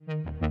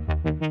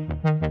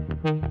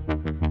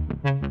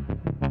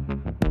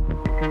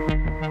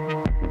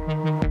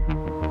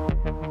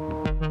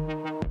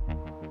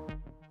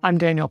I'm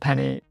Daniel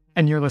Penny,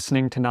 and you're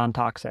listening to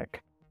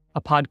Non-Toxic,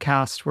 a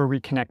podcast where we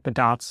connect the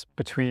dots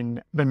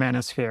between the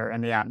manosphere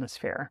and the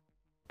atmosphere.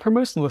 For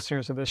most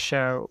listeners of this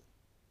show,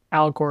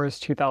 Al Gore's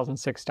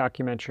 2006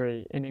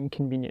 documentary, An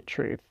Inconvenient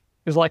Truth,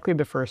 is likely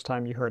the first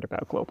time you heard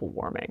about global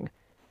warming,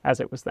 as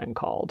it was then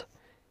called,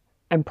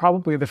 and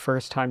probably the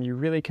first time you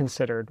really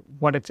considered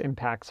what its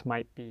impacts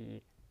might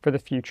be for the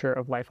future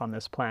of life on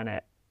this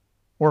planet,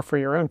 or for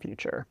your own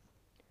future.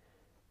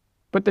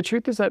 But the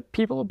truth is that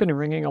people have been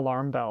ringing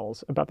alarm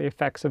bells about the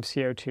effects of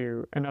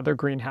CO2 and other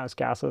greenhouse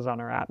gases on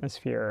our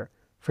atmosphere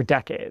for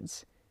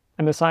decades,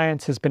 and the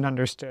science has been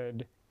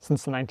understood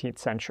since the 19th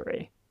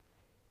century.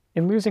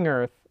 In Losing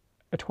Earth,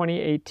 a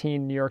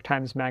 2018 New York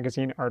Times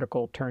Magazine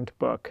article turned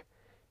book,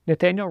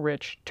 Nathaniel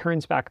Rich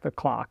turns back the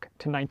clock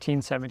to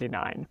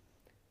 1979,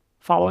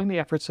 following the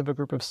efforts of a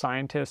group of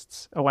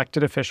scientists,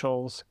 elected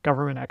officials,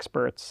 government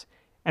experts,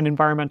 and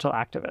environmental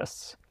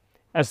activists,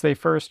 as they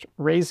first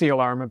raise the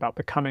alarm about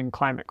the coming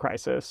climate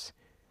crisis,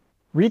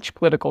 reach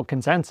political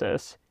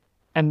consensus,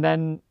 and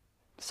then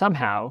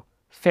somehow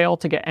fail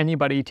to get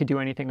anybody to do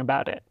anything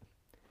about it.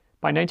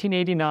 By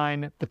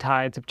 1989, the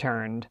tides have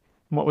turned,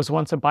 and what was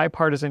once a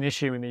bipartisan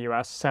issue in the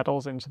US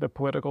settles into the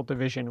political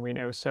division we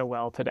know so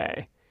well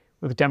today,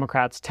 with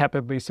Democrats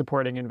tepidly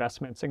supporting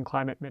investments in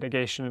climate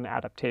mitigation and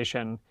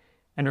adaptation,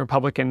 and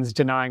Republicans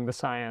denying the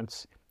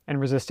science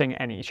and resisting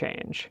any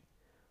change.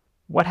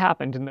 What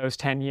happened in those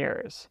 10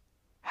 years?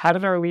 How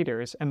did our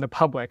leaders and the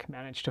public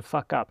manage to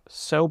fuck up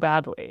so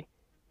badly?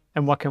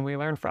 And what can we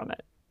learn from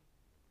it?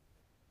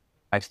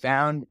 I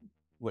found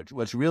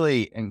what's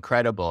really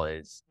incredible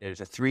is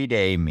there's a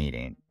 3-day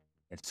meeting.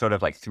 It's sort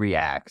of like 3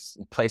 acts.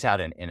 It plays out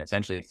in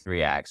essentially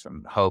 3 acts,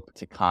 from hope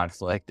to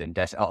conflict and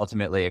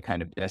ultimately a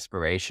kind of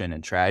desperation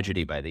and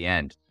tragedy by the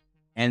end.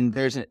 And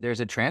there's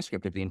a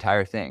transcript of the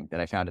entire thing that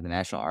I found in the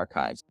National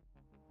Archives.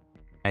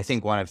 I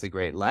think one of the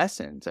great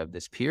lessons of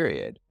this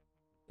period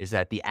is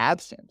that the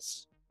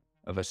absence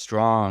of a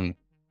strong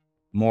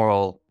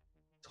moral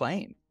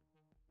claim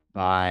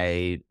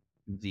by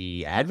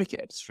the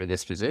advocates for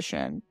this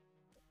position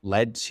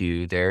led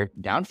to their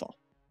downfall.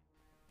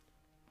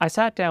 I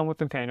sat down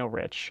with Nathaniel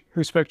Rich,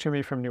 who spoke to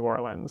me from New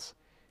Orleans.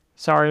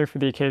 Sorry for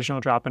the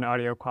occasional drop in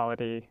audio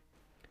quality.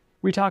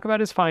 We talk about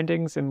his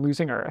findings in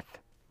Losing Earth,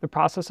 the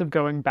process of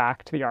going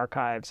back to the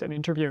archives and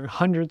interviewing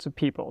hundreds of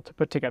people to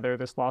put together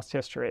this lost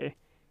history,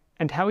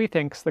 and how he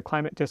thinks the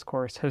climate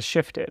discourse has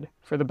shifted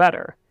for the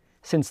better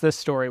since this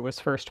story was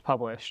first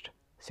published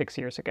 6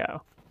 years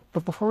ago.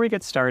 But before we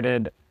get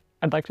started,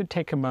 I'd like to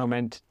take a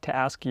moment to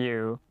ask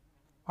you,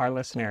 our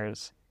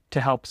listeners, to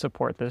help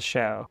support this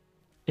show.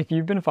 If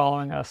you've been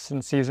following us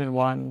since season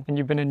 1 and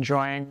you've been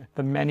enjoying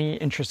the many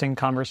interesting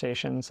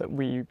conversations that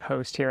we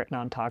host here at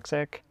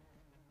Non-Toxic,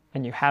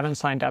 and you haven't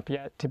signed up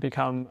yet to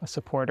become a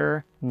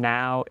supporter,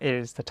 now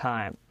is the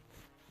time.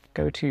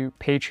 Go to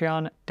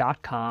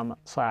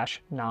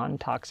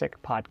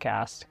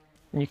patreon.com/nontoxicpodcast,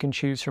 and you can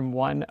choose from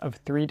one of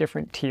 3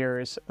 different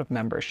tiers of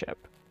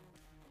membership.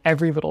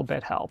 Every little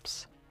bit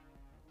helps.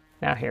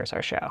 Now here's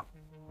our show.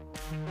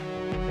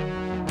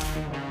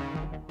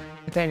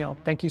 Nathaniel,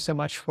 thank you so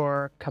much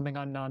for coming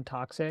on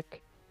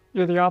Non-Toxic.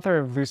 You're the author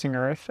of Losing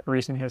Earth, A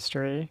Recent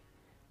History,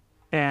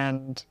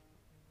 and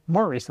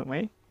more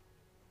recently,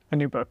 a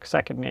new book,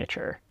 Second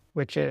Nature,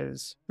 which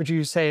is, would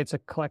you say it's a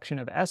collection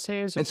of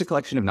essays? It's a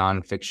collection of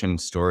nonfiction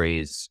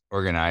stories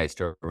organized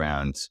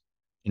around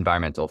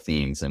environmental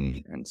themes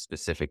and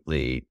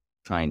specifically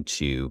trying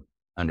to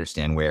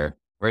understand where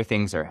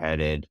things are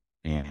headed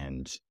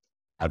and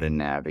how to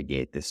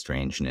navigate the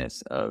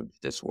strangeness of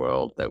this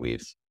world that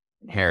we've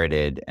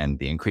inherited and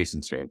the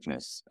increasing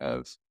strangeness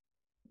of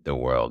the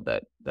world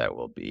that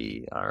will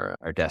be our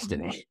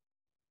destiny.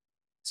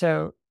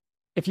 So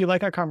if you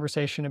like our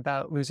conversation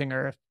about Losing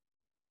Earth,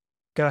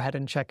 go ahead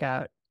and check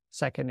out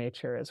Second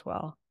Nature as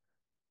well.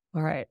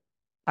 All right.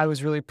 I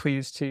was really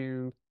pleased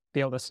to be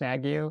able to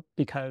snag you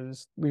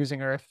because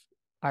Losing Earth,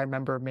 I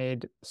remember,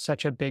 made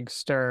such a big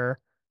stir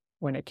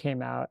when it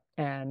came out.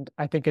 And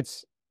I think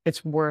it's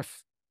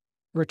worth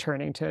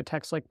returning to a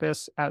text like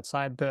this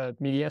outside the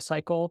media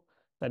cycle.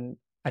 Then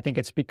I think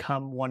it's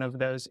become one of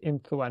those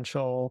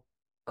influential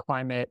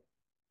climate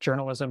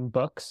journalism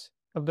books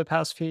of the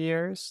past few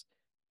years.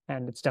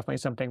 And it's definitely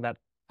something that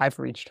I've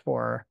reached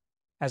for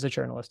as a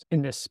journalist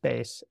in this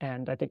space.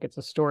 And I think it's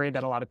a story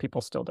that a lot of people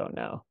still don't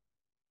know.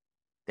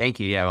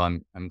 Thank you. Yeah, well,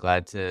 I'm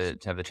glad to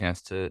have the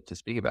chance to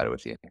speak about it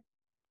with you.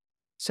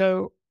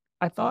 So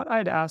I thought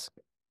I'd ask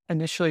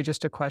initially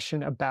just a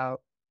question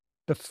about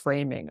the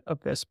framing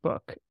of this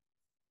book.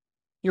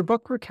 Your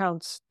book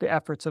recounts the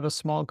efforts of a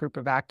small group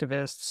of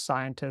activists,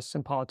 scientists,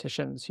 and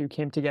politicians who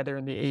came together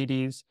in the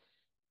 80s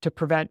to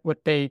prevent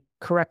what they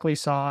correctly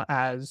saw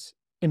as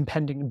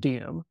impending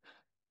doom.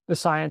 The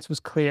science was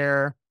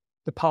clear,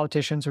 the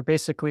politicians were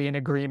basically in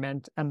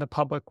agreement, and the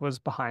public was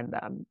behind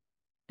them.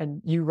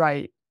 And you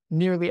write,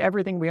 nearly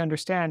everything we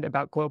understand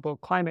about global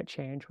climate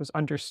change was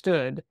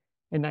understood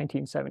in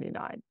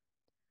 1979.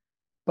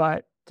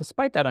 But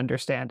despite that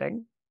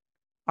understanding,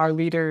 our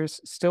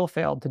leaders still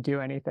failed to do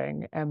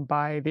anything. And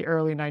by the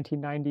early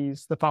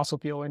 1990s, the fossil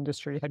fuel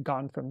industry had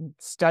gone from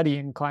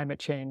studying climate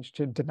change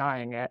to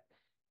denying it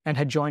and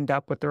had joined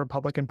up with the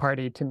Republican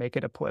Party to make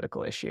it a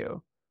political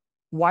issue.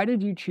 Why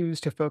did you choose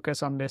to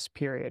focus on this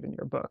period in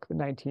your book, the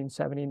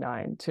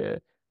 1979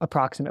 to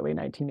approximately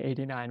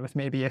 1989, with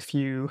maybe a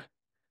few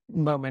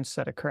moments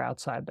that occur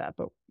outside that?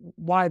 But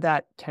why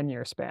that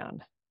 10-year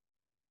span?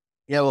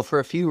 Yeah, well, for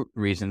a few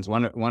reasons.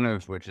 One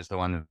of which is the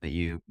one that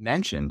you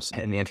mentioned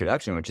in the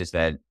introduction, which is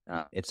that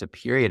it's a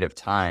period of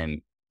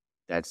time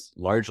that's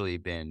largely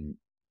been,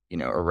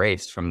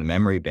 erased from the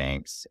memory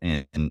banks,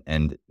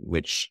 and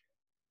which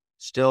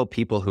still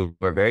people who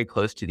are very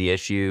close to the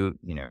issue,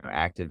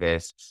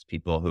 activists,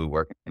 people who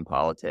work in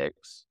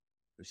politics,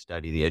 who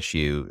study the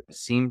issue,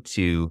 seem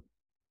to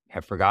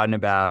have forgotten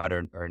about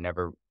or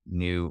never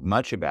knew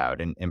much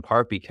about, in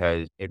part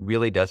because it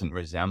really doesn't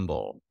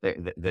resemble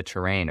the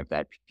terrain of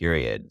that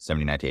period,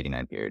 79 to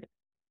 89 period.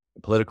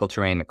 The political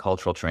terrain, the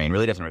cultural terrain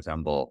really doesn't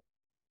resemble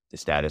the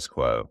status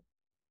quo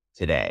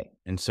today.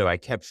 And so I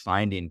kept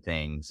finding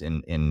things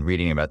in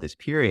reading about this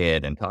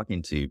period and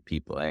talking to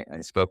people. I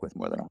spoke with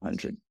more than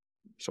 100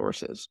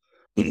 sources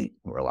who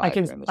were I alive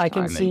can during this I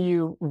can time. see And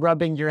you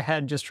rubbing your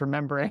head just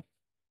remembering.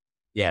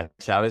 yeah,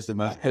 so that was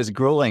it was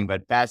grueling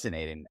but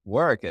fascinating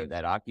work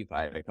that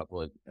occupied a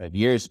couple of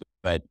years.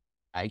 But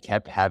I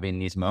kept having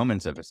these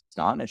moments of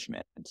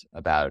astonishment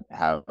about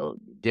how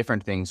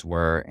different things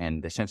were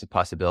and the sense of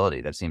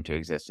possibility that seemed to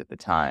exist at the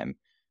time.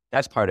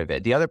 That's part of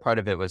it. The other part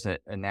of it was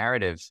a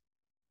narrative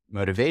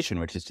motivation,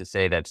 which is to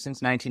say that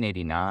since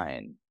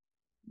 1989,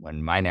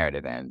 when my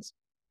narrative ends,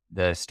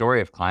 the story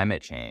of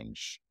climate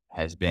change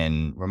has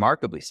been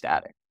remarkably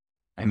static.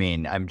 I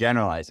mean, I'm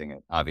generalizing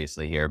it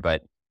obviously here,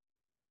 but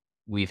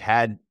we've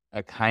had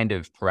a kind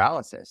of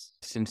paralysis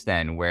since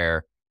then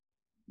where,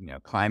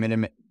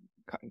 carbon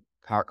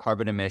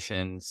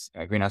emissions,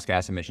 greenhouse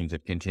gas emissions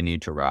have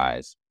continued to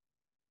rise.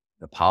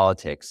 The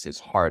politics is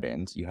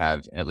hardened. You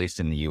have, at least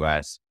in the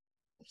US,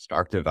 a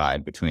stark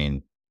divide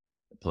between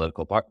the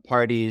political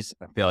parties,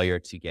 a failure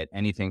to get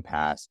anything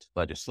passed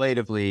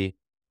legislatively,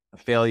 a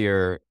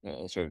failure,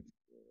 sort of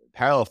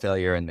parallel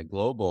failure in the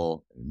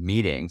global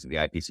meetings of the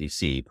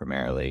IPCC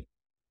primarily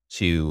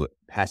to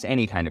pass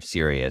any kind of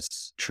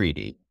serious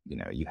treaty.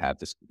 You have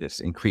this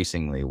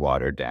increasingly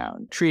watered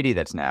down treaty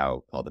that's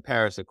now called the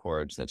Paris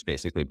Accords. That's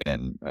basically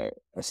been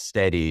a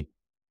steady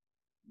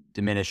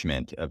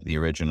diminishment of the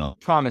original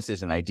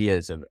promises and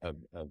ideas of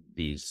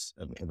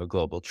a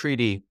global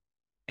treaty.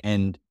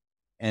 And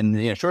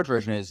the short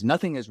version is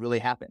nothing has really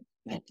happened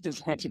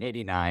since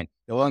 1989.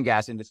 The oil and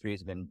gas industry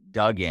has been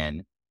dug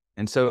in.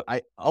 And so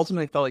I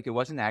ultimately felt like it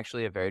wasn't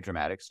actually a very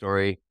dramatic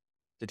story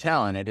to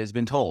tell. And it has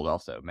been told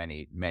also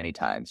many, many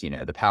times,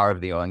 the power of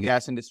the oil and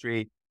gas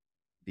industry,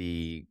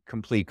 the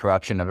complete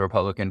corruption of the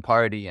Republican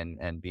Party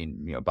and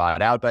being,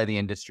 bought out by the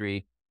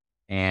industry,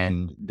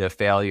 and the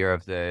failure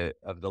of the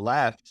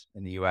left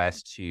in the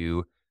US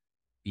to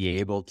be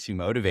able to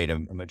motivate a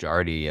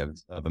majority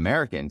of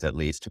Americans, at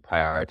least, to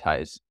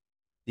prioritize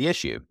the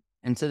issue.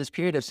 And so this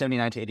period of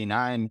 79 to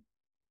 89,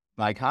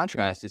 by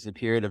contrast, is a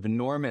period of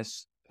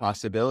enormous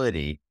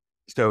possibility.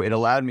 So it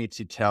allowed me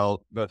to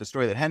tell both a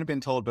story that hadn't been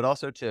told, but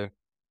also to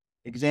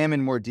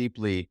examine more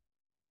deeply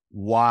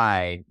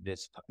why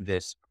this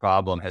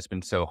problem has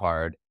been so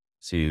hard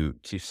to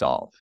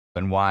solve,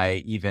 and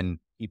why even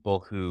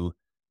people who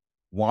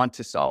want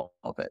to solve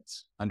it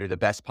under the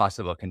best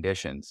possible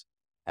conditions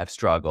have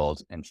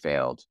struggled and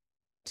failed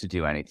to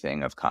do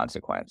anything of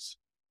consequence.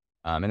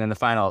 And then the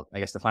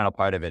final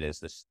part of it is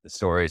the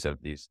stories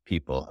of these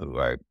people who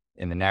are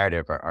in the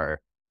narrative are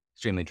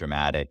extremely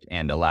dramatic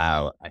and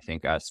allow, I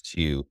think, us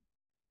to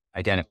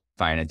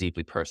identify on a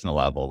deeply personal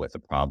level with a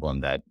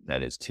problem that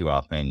is too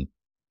often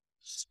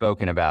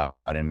spoken about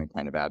in a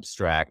kind of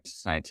abstract,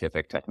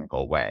 scientific,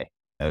 technical way.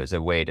 It was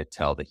a way to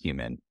tell the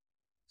human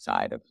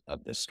side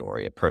of the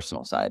story, a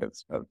personal side of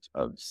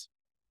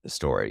the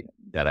story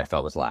that I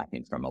felt was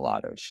lacking from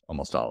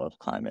almost all of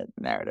climate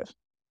narrative.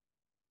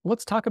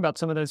 Let's talk about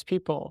some of those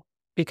people,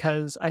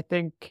 because I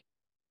think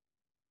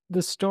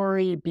the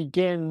story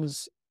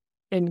begins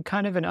in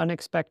kind of an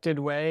unexpected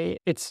way.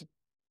 It's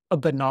a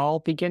banal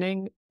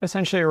beginning.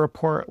 Essentially, a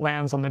report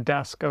lands on the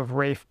desk of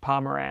Rafe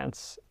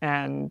Pomerantz,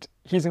 and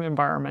he's an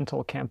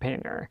environmental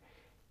campaigner.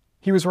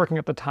 He was working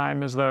at the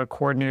time as the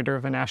coordinator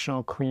of the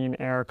National Clean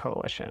Air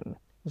Coalition.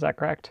 Is that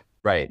correct?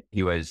 Right.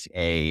 He was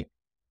a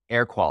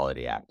air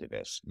quality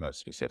activist, most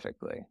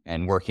specifically,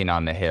 and working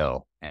on the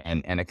Hill,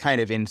 and a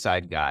kind of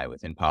inside guy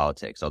within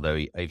politics, although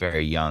a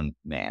very young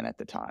man at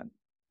the time.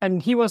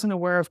 And he wasn't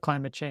aware of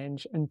climate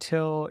change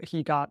until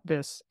he got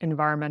this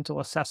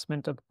environmental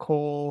assessment of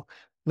coal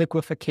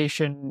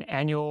liquefaction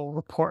annual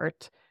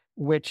report,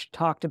 which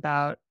talked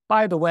about,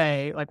 by the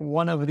way, like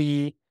one of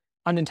the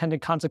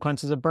unintended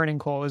consequences of burning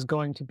coal is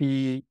going to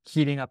be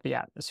heating up the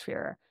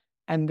atmosphere.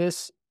 And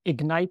this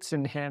ignites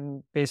in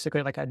him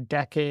basically like a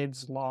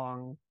decades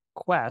long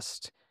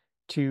quest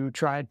to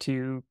try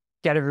to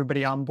get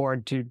everybody on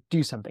board to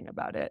do something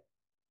about it.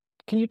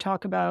 Can you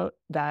talk about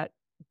that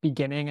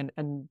beginning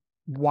and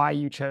why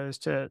you chose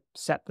to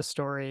set the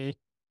story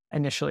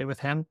initially with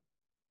him?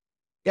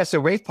 Yeah, so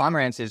Rafe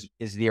Pomerantz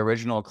is the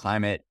original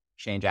climate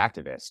change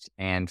activist,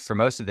 and for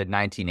most of the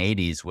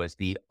 1980s was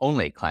the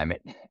only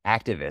climate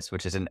activist,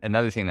 which is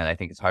another thing that I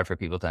think is hard for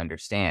people to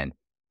understand.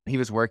 He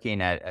was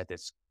working at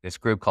this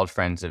group called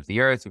Friends of the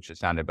Earth, which was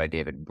founded by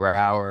David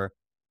Brower,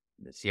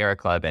 the Sierra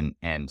Club,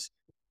 and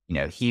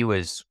he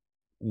was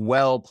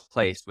well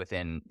placed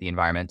within the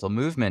environmental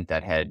movement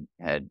that had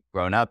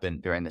grown up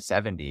during the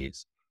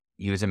 70s.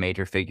 He was a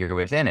major figure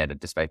within it,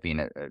 despite being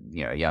a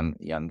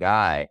young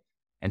guy.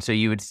 And so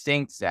you would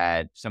think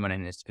that someone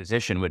in his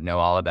position would know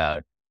all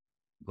about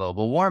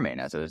global warming,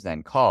 as it was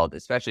then called,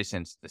 especially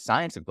since the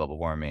science of global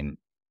warming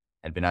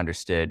had been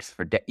understood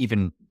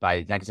even by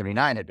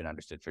 1979 had been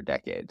understood for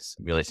decades,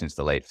 really since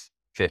the late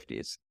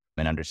 50s,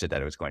 and understood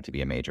that it was going to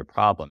be a major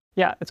problem.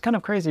 Yeah, it's kind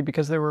of crazy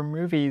because there were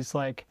movies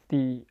like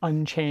The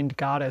Unchained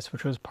Goddess,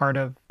 which was part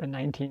of the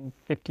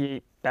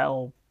 1958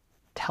 Bell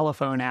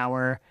telephone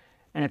hour,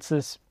 and it's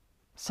this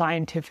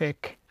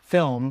scientific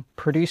film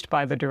produced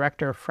by the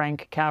director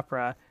Frank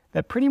Capra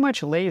that pretty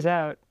much lays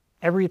out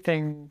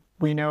everything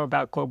we know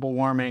about global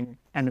warming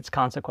and its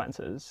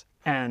consequences.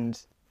 And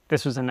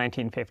this was in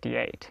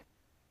 1958.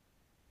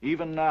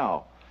 Even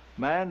now,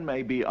 man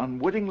may be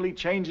unwittingly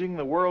changing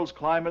the world's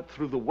climate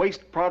through the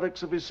waste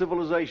products of his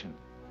civilization.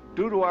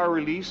 Due to our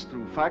release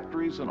through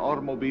factories and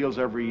automobiles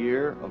every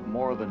year of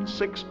more than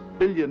 6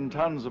 billion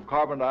tons of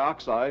carbon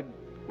dioxide,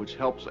 which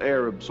helps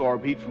air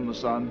absorb heat from the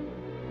sun,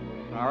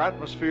 our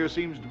atmosphere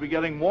seems to be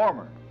getting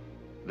warmer.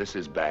 This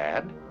is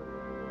bad?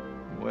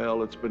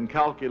 Well, it's been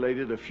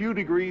calculated a few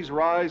degrees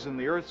rise in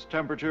the Earth's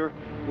temperature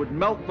would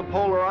melt the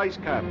polar ice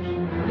caps.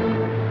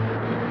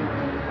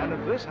 And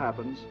if this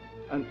happens,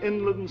 an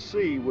inland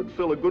sea would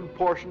fill a good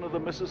portion of the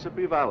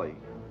Mississippi Valley.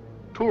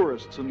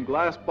 Tourists in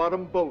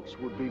glass-bottomed boats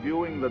would be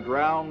viewing the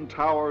drowned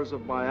towers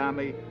of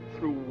Miami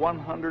through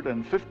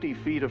 150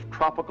 feet of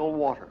tropical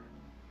water.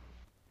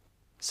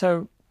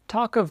 So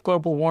talk of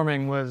global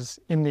warming was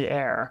in the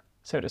air,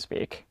 so to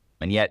speak.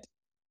 And yet,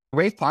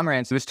 Rafe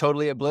Pomerantz was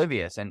totally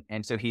oblivious.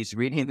 And so he's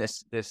reading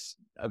this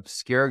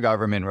obscure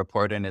government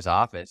report in his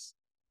office,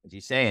 as you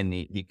say, and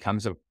he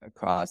comes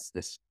across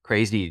this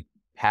crazy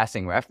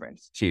passing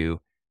reference to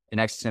an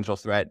existential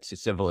threat to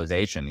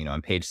civilization,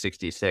 on page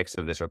 66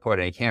 of this report,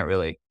 and he can't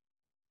really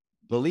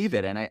believe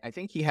it. And I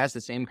think he has the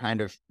same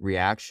kind of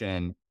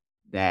reaction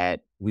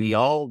that we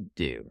all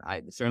do.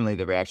 Certainly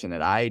the reaction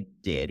that I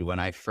did when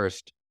I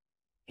first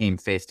came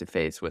face to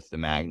face with the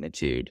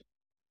magnitude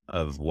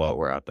of what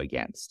we're up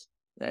against.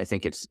 I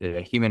think it's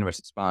a human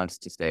response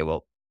to say,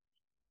 well,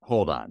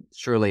 hold on,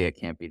 surely it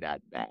can't be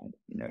that bad.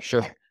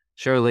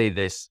 Surely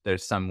there's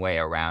some way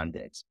around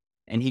it.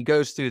 And he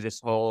goes through this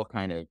whole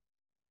kind of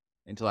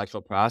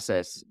intellectual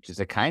process, which is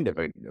a kind of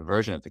a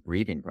version of the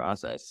grieving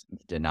process,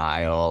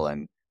 denial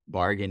and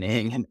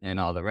bargaining and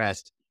all the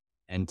rest,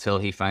 until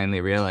he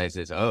finally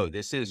realizes, oh,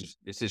 this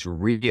is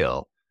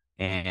real.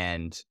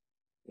 And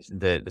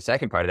the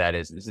second part of that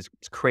is, this is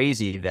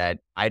crazy that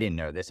I didn't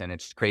know this, and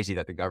it's crazy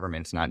that the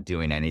government's not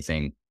doing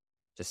anything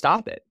to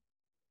stop it.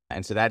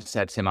 And so that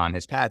sets him on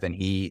his path. And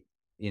he,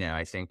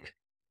 I think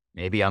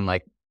maybe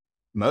unlike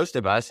most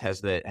of us,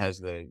 has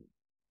the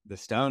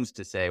stones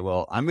to say,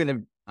 well, I'm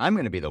going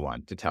to be the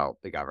one to tell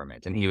the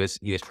government. And he was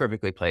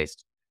perfectly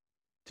placed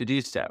to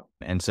do so.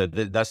 And so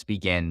thus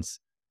begins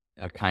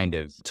a kind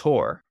of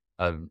tour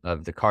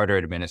of the Carter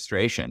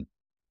administration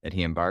that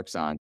he embarks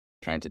on,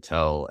 trying to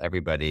tell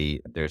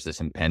everybody there's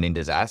this impending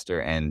disaster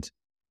and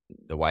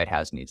the White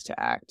House needs to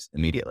act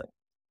immediately.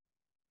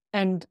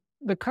 And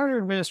the Carter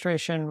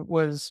administration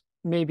was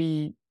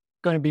maybe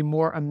going to be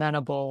more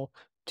amenable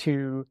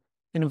to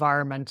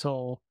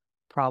environmental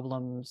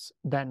problems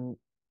than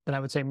I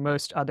would say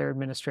most other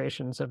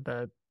administrations of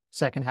the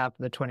second half of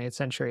the 20th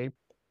century.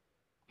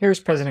 Here's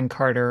President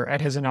Carter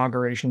at his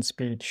inauguration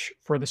speech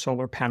for the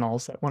solar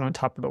panels that went on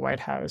top of the White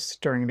House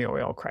during the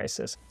oil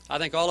crisis. I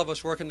think all of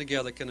us working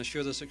together can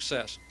assure the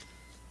success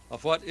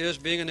of what is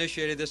being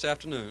initiated this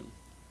afternoon,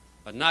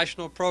 a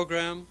national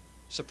program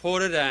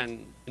supported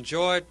and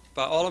enjoyed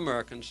by all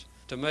Americans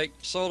to make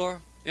solar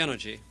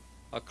energy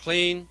a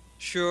clean,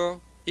 sure,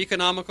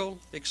 economical,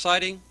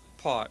 exciting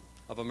part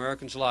of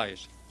Americans'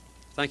 lives.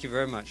 Thank you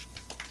very much.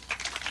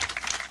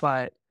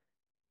 But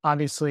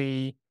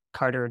obviously,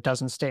 Carter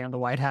doesn't stay in the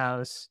White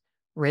House.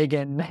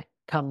 Reagan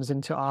comes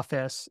into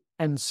office.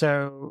 And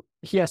so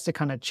he has to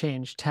kind of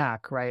change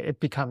tack, right? It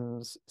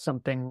becomes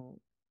something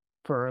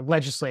for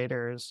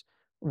legislators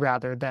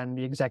rather than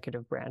the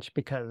executive branch,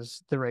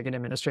 because the Reagan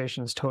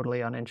administration is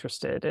totally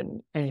uninterested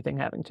in anything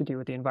having to do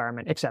with the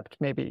environment, except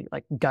maybe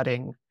like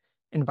gutting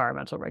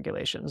environmental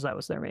regulations. That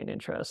was their main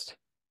interest.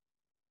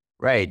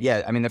 Right.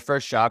 Yeah. I mean, the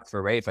first shock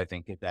for Rafe, I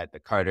think, is that the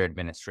Carter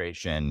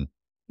administration,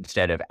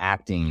 instead of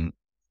acting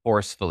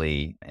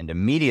forcefully and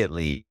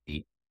immediately,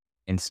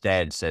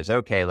 instead says,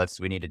 okay,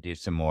 we need to do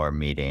some more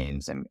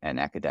meetings and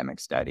academic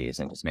studies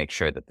and just make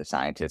sure that the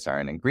scientists are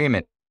in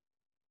agreement,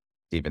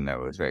 even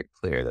though it was very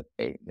clear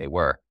that they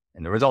were.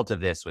 And the result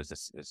of this was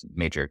this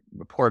major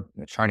report,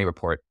 the Charney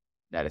report,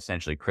 that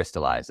essentially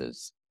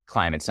crystallizes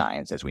climate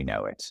science as we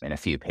know it in a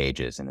few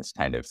pages. And it's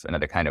kind of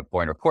another kind of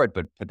boring report,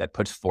 but that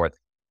puts forth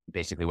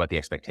basically what the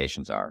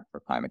expectations are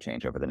for climate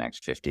change over the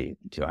next 50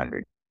 to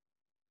 100,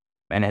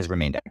 and has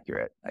remained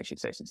accurate, I should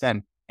say, since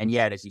then. And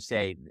yet, as you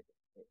say,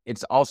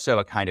 it's also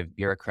a kind of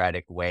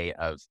bureaucratic way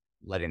of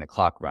letting the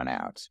clock run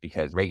out,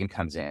 because Reagan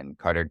comes in,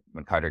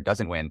 when Carter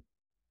doesn't win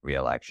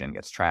re-election,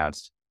 gets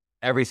trounced,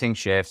 everything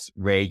shifts.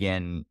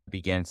 Reagan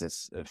begins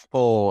this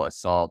full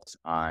assault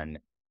on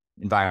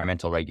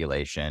environmental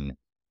regulation,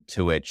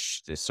 to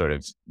which this sort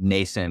of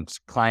nascent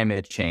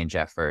climate change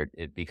effort,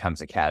 it becomes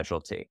a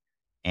casualty.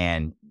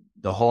 And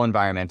the whole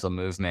environmental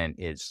movement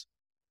is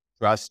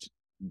thrust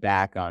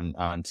back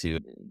onto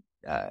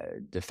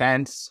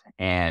defense,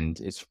 and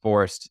is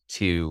forced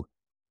to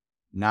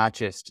not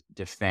just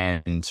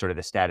defend sort of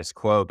the status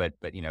quo, but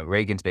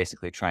Reagan's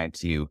basically trying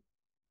to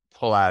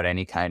pull out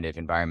any kind of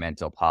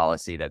environmental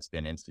policy that's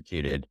been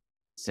instituted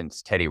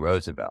since Teddy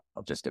Roosevelt,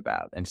 just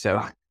about. And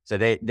so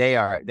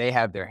they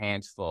have their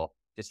hands full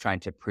just trying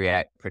to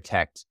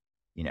protect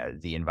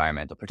the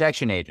Environmental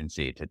Protection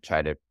Agency, to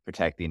try to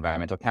protect the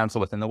Environmental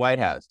Council within the White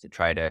House, to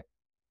try to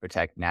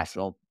protect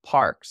national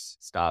parks,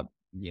 stop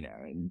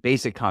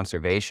basic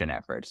conservation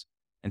efforts.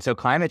 And so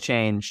climate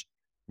change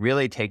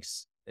really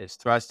is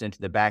thrust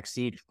into the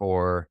backseat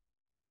for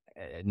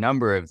a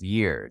number of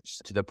years,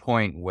 to the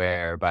point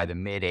where by the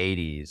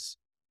mid-'80s,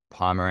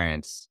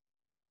 Pomerantz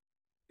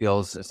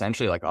feels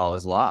essentially like all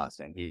is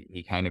lost. And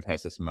he kind of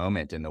has this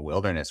moment in the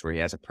wilderness where he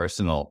has a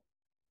personal,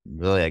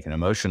 really like an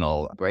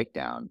emotional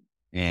breakdown,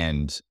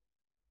 and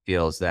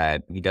feels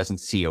that he doesn't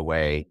see a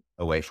way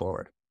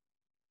forward.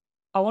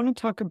 I want to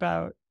talk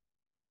about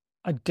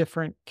a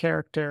different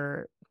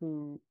character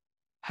who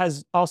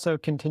has also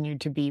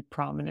continued to be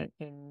prominent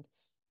in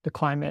the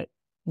climate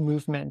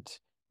movement,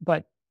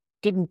 but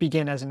didn't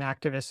begin as an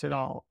activist at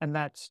all. And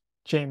that's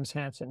James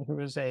Hansen, who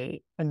was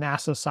a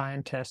NASA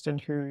scientist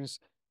and whose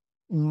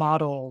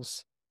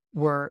models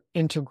were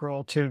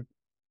integral to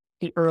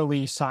the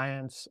early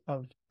science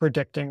of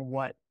predicting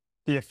what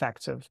the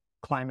effects of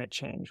climate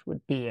change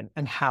would be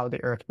and how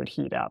the Earth would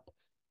heat up.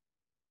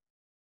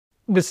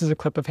 This is a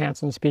clip of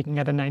Hansen speaking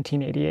at a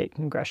 1988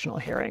 congressional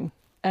hearing,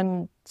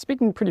 and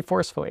speaking pretty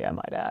forcefully, I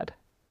might add.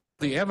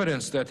 The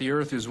evidence that the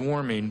Earth is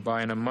warming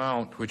by an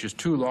amount which is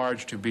too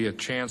large to be a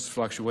chance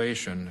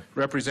fluctuation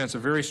represents a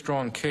very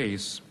strong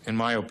case, in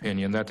my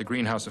opinion, that the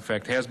greenhouse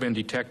effect has been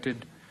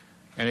detected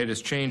and it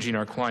is changing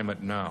our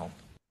climate now.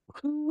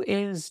 Who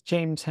is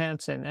James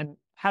Hansen, and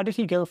how did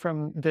he go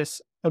from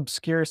this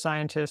obscure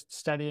scientist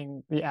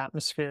studying the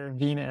atmosphere of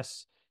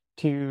Venus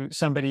to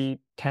somebody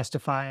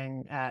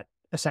testifying at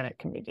a Senate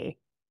committee?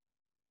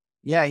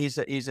 Yeah, he's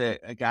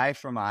a guy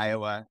from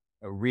Iowa,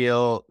 a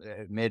real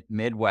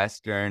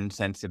Midwestern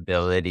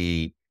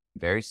sensibility,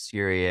 very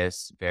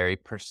serious, very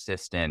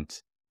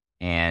persistent,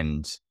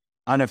 and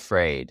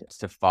unafraid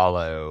to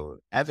follow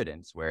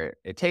evidence where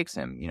it takes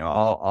him.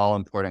 All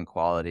important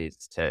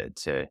qualities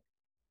to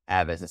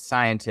have as a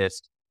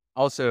scientist.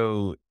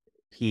 Also,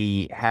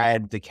 he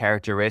had the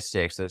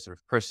characteristics, the sort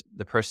of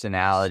the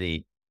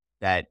personality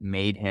that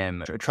made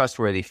him a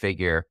trustworthy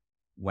figure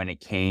when it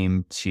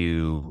came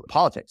to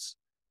politics.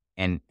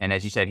 And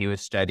as you said, he was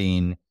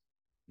studying,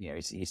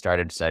 he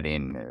started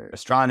studying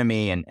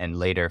astronomy and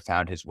later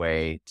found his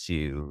way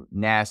to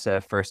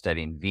NASA, first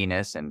studying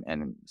Venus and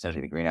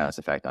essentially the greenhouse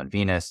effect on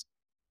Venus.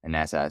 And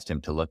NASA asked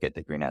him to look at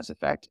the greenhouse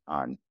effect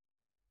on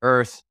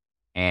Earth.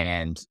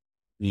 And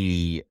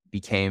he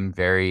became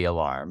very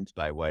alarmed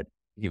by what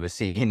he was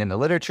seeing in the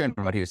literature and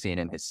what he was seeing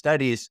in his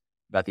studies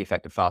about the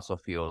effect of fossil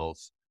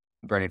fuels,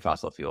 burning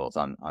fossil fuels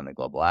on the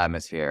global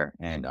atmosphere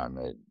and on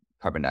the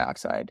carbon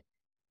dioxide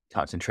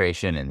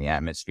concentration in the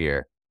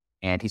atmosphere.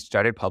 And he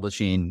started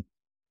publishing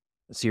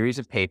a series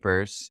of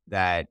papers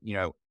that,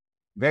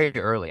 very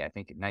early, I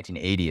think in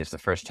 1980 is the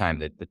first time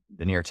that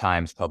the New York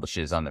Times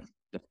publishes on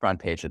the front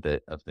page of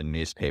the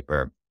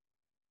newspaper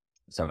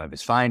some of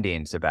his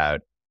findings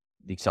about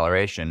the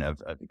acceleration of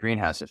the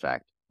greenhouse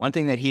effect. One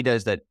thing that he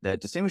does that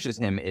distinguishes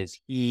him is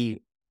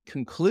he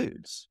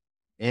concludes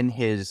in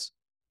his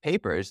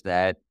papers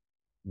that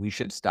we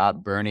should stop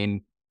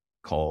burning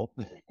coal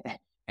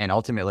and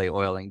ultimately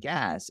oil and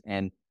gas.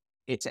 And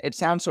it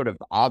sounds sort of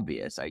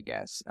obvious, I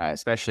guess,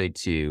 especially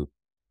to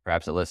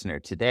perhaps a listener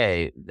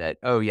today, that,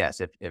 oh,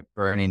 yes, if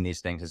burning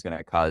these things is going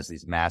to cause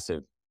these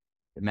massive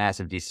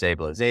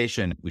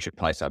destabilization, we should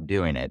probably stop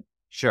doing it.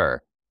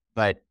 Sure.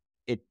 But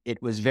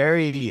it was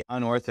very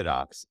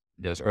unorthodox,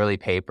 those early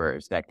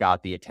papers that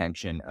got the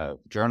attention of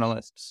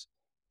journalists,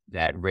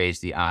 that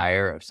raised the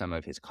ire of some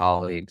of his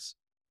colleagues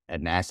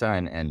at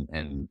NASA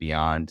and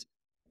beyond,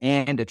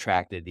 and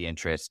attracted the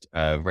interest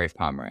of Rafe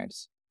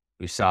Pomerantz,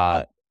 who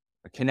saw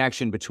a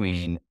connection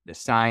between the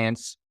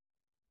science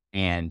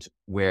and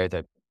where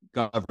the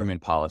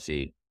government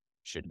policy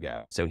should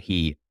go. So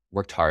he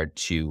worked hard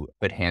to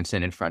put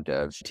Hansen in front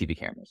of TV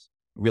cameras,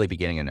 really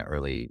beginning in the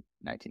early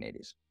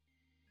 1980s.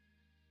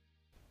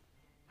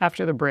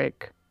 After the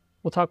break,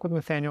 we'll talk with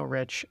Nathaniel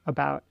Rich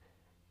about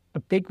a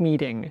big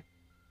meeting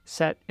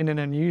set in an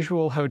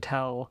unusual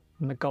hotel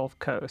on the Gulf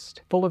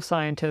Coast, full of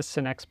scientists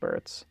and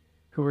experts,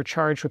 who were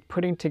charged with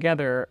putting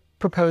together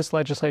proposed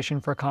legislation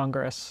for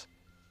Congress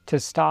to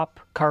stop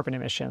carbon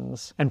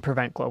emissions and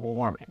prevent global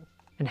warming,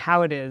 and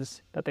how it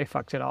is that they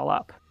fucked it all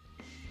up.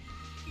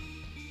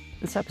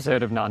 This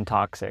episode of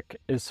Non-Toxic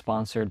is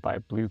sponsored by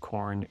Blue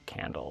Corn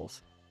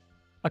Candles,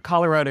 a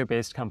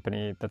Colorado-based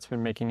company that's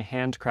been making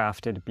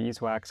handcrafted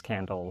beeswax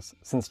candles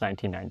since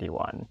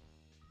 1991.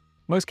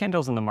 Most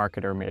candles in the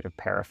market are made of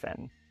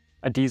paraffin,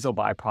 a diesel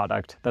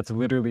byproduct that's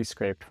literally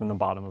scraped from the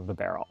bottom of the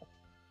barrel.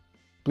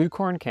 Blue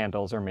Corn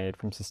candles are made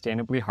from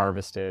sustainably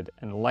harvested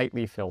and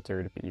lightly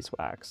filtered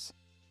beeswax.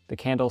 The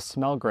candles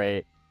smell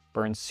great,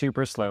 burn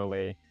super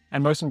slowly,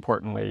 and most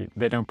importantly,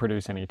 they don't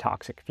produce any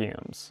toxic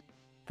fumes.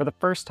 For the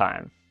first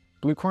time,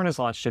 Blue Corn has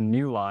launched a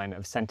new line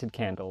of scented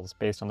candles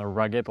based on the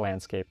rugged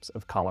landscapes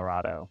of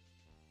Colorado.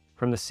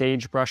 From the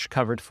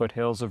sagebrush-covered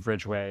foothills of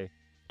Ridgeway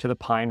to the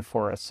pine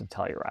forests of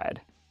Telluride.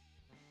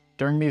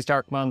 During these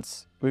dark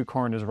months, Blue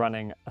Corn is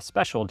running a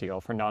special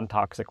deal for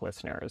non-toxic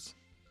listeners.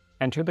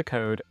 Enter the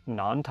code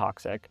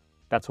NONTOXIC,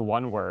 that's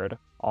one word,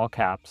 all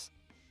caps,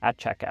 at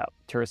checkout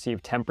to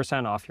receive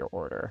 10% off your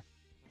order.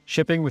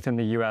 Shipping within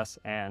the US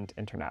and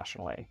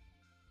internationally.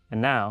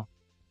 And now,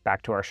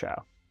 back to our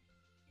show.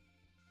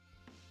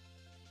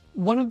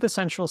 One of the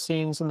central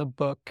scenes in the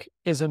book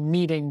is a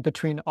meeting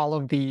between all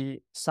of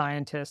the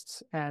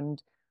scientists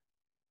and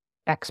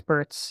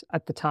experts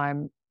at the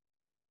time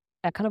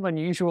at kind of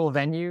unusual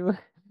venue,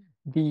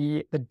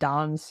 the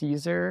Don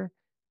Caesar,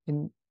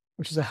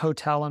 which is a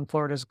hotel on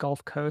Florida's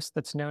Gulf Coast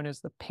that's known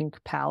as the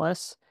Pink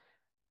Palace.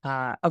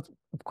 Of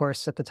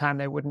course, at the time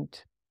they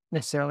wouldn't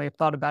necessarily have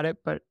thought about it,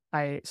 but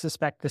I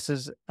suspect this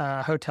is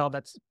a hotel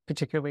that's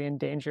particularly in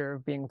danger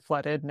of being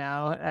flooded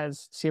now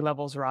as sea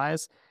levels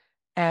rise.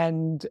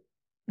 And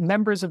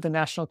members of the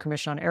National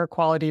Commission on Air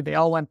Quality, they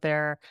all went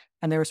there,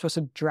 and they were supposed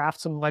to draft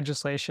some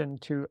legislation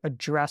to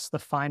address the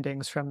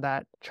findings from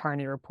that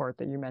Charney report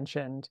that you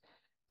mentioned.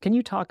 Can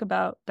you talk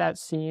about that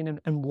scene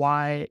and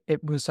why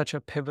it was such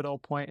a pivotal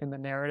point in the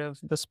narrative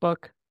of this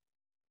book?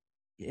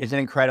 It's an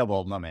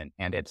incredible moment,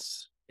 and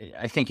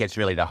I think it's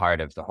really the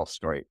heart of the whole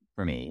story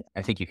for me.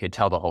 I think you could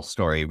tell the whole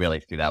story really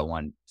through that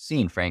one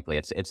scene, frankly.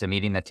 It's a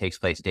meeting that takes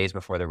place days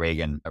before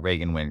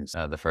Reagan wins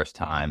the first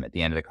time at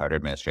the end of the Carter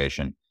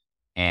administration.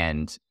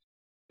 And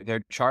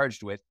they're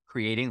charged with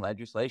creating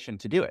legislation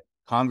to do it.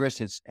 Congress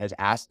has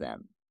asked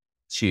them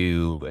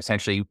to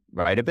essentially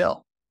write a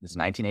bill. This is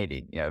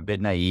 1980, a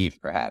bit naive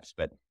perhaps,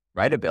 but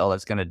write a bill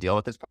that's going to deal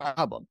with this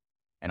problem.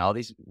 And all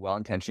these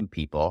well-intentioned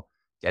people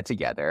get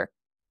together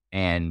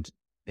and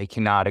they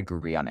cannot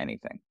agree on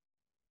anything.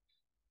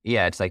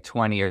 Yeah, it's like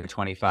 20 or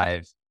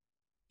 25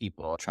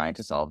 people trying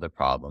to solve the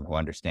problem who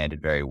understand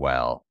it very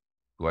well,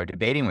 who are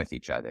debating with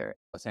each other,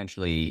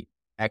 essentially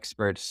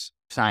experts,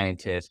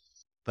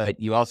 scientists, but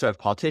you also have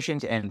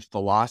politicians and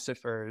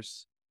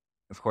philosophers.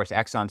 Of course,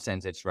 Exxon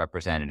sends its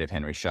representative,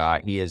 Henry Shaw.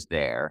 He is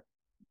there,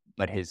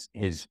 but his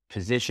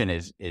position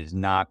is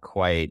not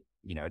quite,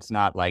 it's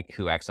not like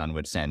who Exxon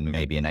would send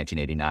maybe in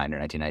 1989 or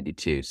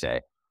 1992,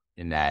 say,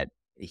 in that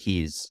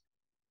he's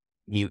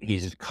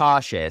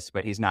cautious,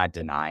 but he's not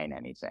denying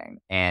anything.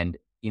 And,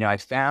 I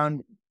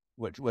found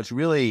what's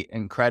really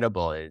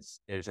incredible is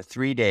there's a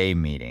 3-day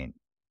meeting.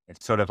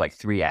 It's sort of like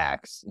 3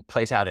 acts. It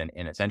plays out in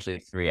essentially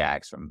 3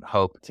 acts, from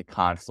hope to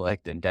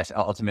conflict and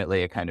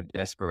ultimately a kind of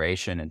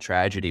desperation and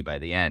tragedy by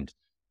the end.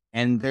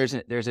 And there's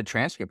a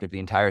transcript of the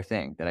entire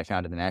thing that I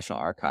found in the National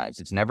Archives.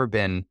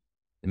 The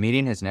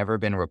meeting has never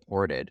been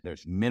reported.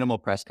 There's minimal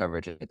press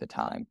coverage at the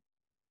time.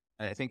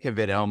 I think of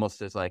it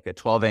almost as like a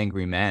 12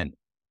 Angry Men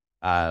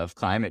of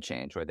climate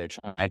change, where they're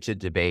trying to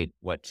debate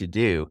what to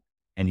do.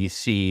 And you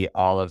see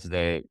all of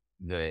the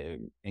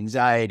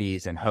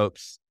anxieties and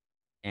hopes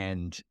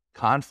and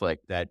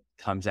conflict that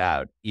comes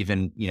out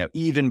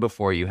even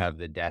before you have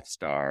the Death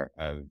Star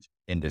of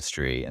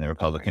industry and the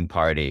Republican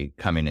Party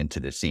coming into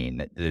the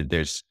scene.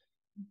 There's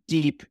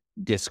deep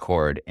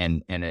discord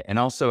and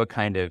also a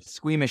kind of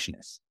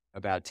squeamishness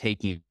about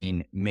taking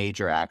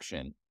major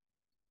action.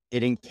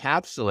 It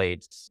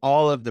encapsulates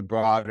all of the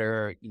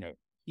broader,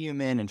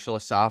 human and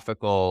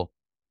philosophical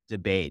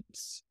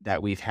debates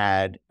that we've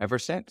had ever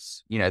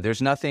since.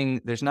 There's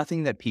nothing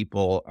that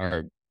people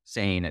are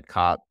saying at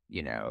COP,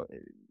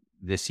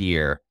 this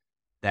year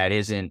that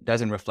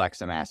doesn't reflect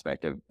some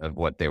aspect of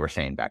what they were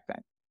saying back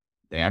then.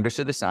 They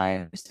understood the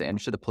science, they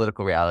understood the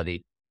political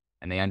reality,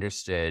 and they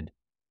understood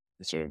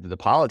sort of the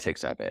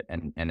politics of it.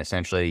 And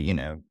essentially,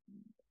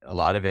 a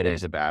lot of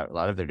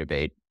their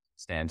debate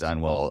stands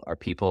on, well, are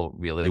people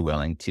really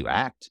willing to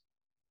act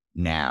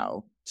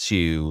now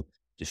to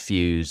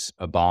diffuse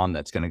a bomb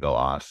that's going to go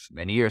off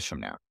many years from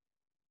now?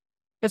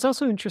 It's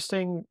also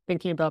interesting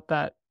thinking about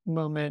that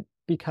moment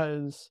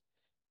because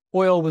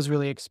oil was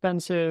really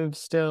expensive.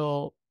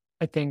 Still,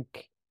 I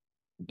think,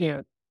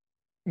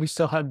 we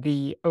still had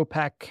the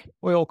OPEC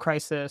oil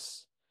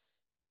crisis.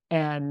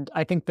 And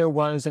I think there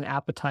was an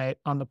appetite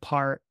on the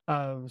part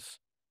of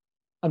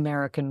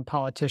American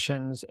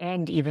politicians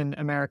and even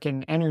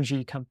American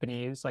energy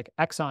companies. Like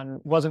Exxon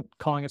wasn't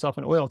calling itself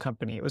an oil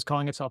company, it was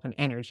calling itself an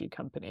energy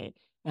company.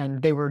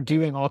 And they were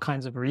doing all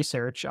kinds of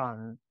research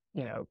on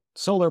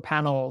solar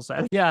panels,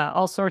 and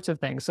all sorts of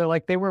things. So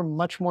like they were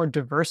much more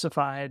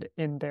diversified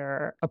in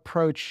their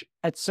approach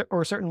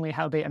or certainly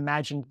how they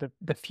imagined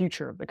the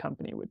future of the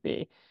company would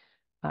be.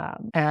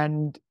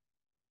 And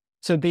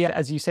so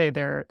as you say,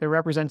 their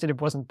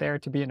representative wasn't there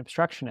to be an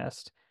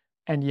obstructionist,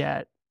 and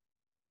yet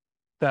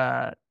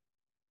the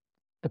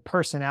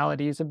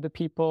personalities of the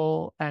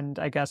people, and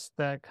I guess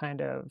the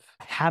kind of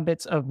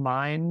habits of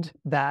mind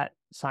that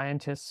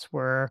scientists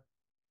were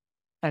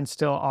and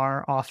still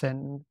are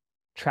often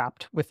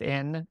trapped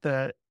within,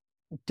 the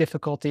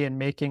difficulty in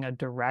making a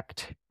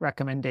direct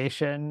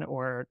recommendation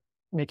or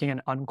making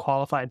an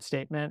unqualified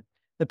statement,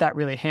 that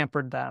really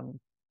hampered them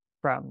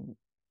from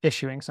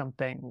issuing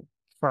something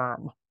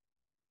firm.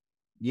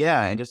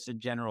 Yeah, and just a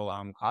general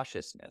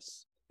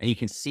cautiousness. And you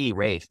can see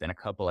Rafe and a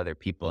couple other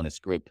people in this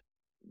group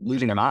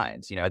losing their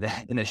minds, in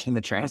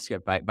the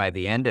transcript by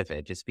the end of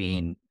it, just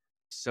being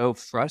so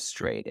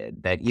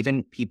frustrated that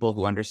even people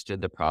who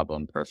understood the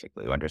problem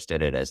perfectly, who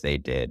understood it as they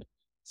did,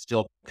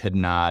 still could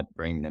not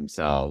bring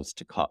themselves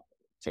to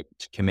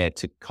commit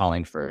to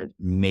calling for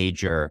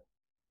major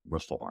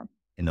reform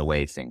in the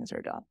way things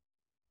are done.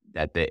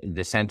 That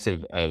the sense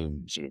of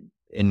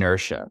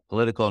inertia,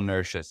 political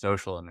inertia,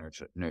 social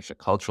inertia,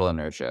 cultural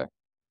inertia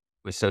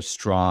was so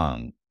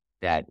strong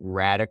that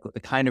the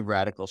kind of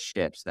radical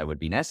shifts that would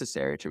be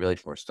necessary to really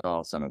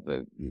forestall some of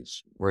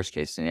these worst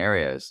case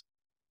scenarios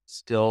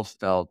still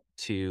felt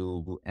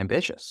too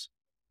ambitious,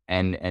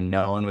 and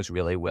no one was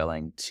really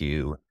willing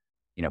to,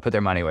 put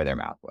their money where their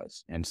mouth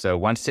was. And so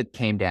once it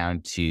came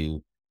down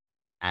to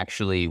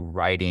actually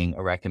writing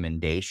a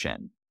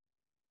recommendation,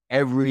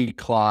 every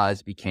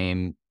clause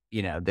became,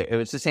 it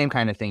was the same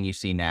kind of thing you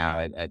see now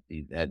at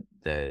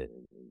the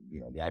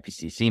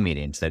IPCC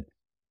meetings, that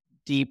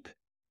deep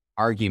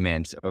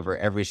arguments over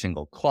every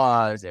single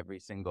clause, every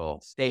single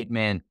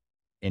statement,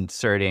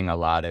 inserting a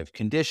lot of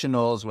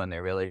conditionals when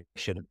there really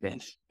should have been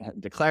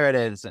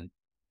declaratives,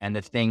 and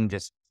the thing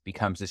just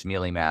becomes this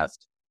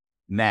mealy-mouthed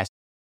mess.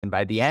 And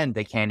by the end,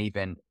 they can't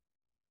even,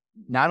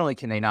 not only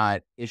can they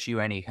not issue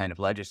any kind of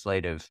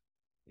legislative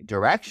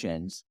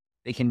directions,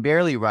 they can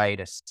barely write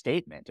a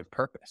statement of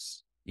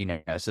purpose,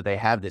 so they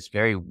have this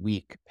very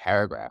weak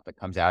paragraph that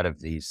comes out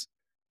of these,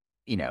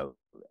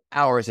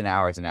 hours and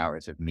hours and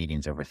hours of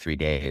meetings over 3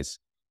 days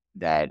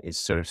that is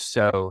sort of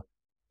so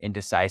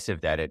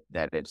indecisive that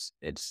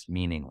it's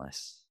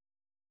meaningless.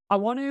 I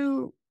want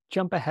to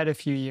jump ahead a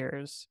few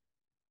years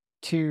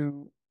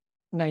to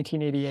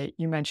 1988.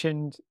 You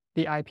mentioned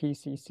the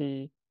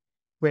IPCC,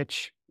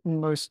 which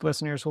most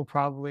listeners will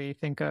probably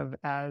think of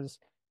as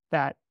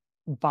that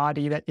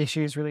body that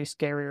issues really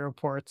scary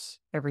reports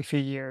every few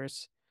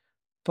years.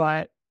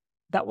 But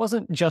that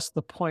wasn't just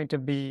the point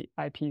of the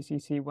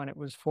IPCC when it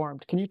was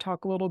formed. Can you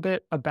talk a little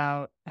bit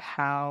about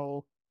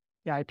how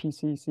the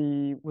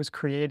IPCC was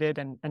created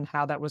and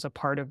how that was a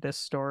part of this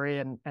story,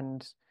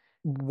 and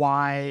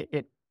why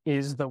it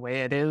is the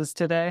way it is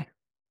today?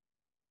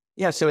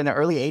 Yeah, so in the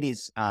early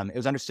 80s, it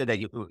was understood that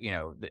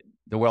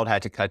the world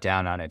had to cut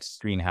down on its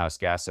greenhouse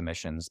gas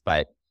emissions,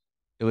 but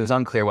it was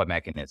unclear what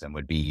mechanism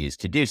would be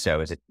used to do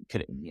so.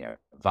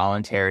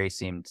 Voluntary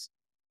seemed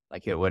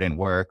like it wouldn't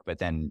work, but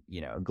then,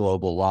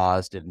 global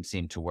laws didn't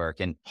seem to work.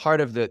 And part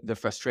of the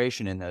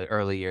frustration in the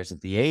early years of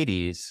the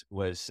 80s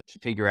was to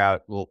figure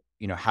out, well,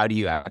 how do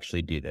you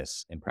actually do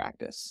this in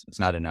practice? It's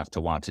not enough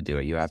to want to do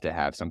it. You have to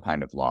have some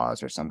kind of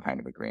laws or some kind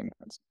of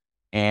agreements.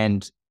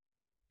 And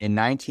in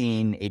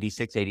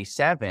 1986,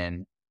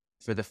 87,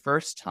 for the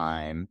first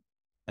time,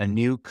 a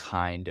new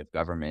kind of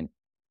government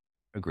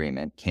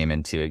agreement came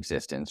into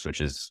existence,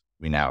 which is,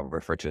 we now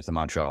refer to as the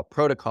Montreal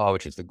Protocol,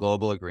 which is the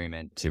global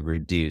agreement to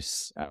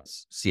reduce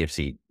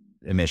CFC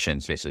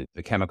emissions, basically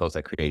the chemicals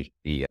that create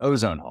the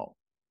ozone hole.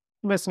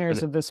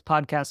 Listeners of this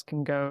podcast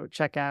can go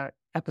check out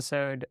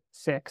episode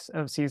 6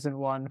 of season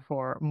 1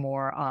 for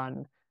more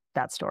on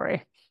that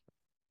story.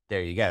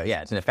 There you go.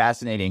 Yeah, it's a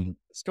fascinating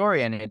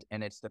story, and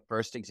it's the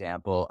first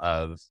example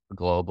of a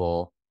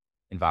global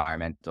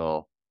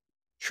environmental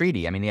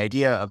treaty. I mean, the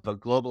idea of a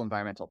global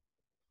environmental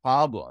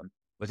problem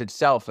was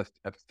itself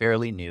a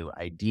fairly new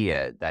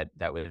idea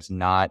that was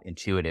not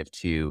intuitive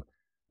to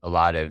a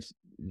lot of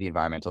the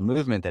environmental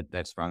movement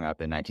that sprung up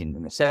in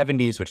the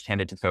 70s, which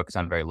tended to focus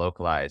on very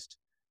localized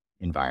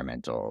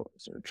environmental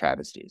sort of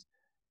travesties.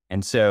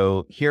 And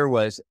so here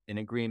was an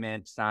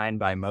agreement signed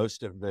by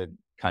most of the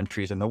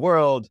countries in the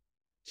world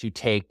to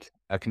take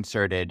a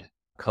concerted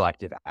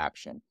collective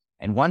action.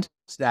 And once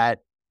that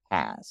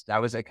passed,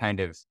 that was a kind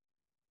of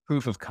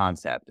proof of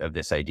concept of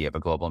this idea of a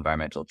global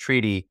environmental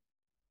treaty.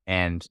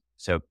 And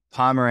so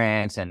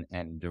Pomerantz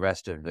and the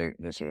rest of the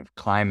sort of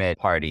climate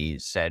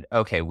parties said,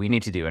 okay, we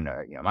need to do a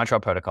Montreal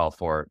Protocol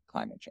for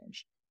climate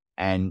change.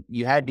 And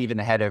you had even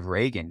the head of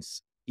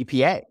Reagan's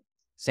EPA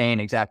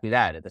saying exactly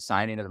that at the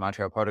signing of the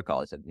Montreal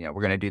Protocol. He said, we're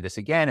going to do this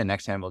again, and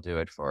next time we'll do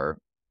it for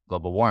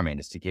global warming,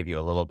 just to give you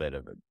a little bit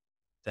of a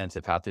sense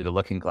of how through the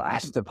looking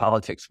glass the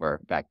politics were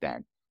back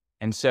then.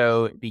 And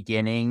so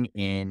beginning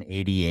in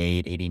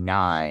 88,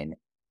 89,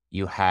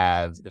 you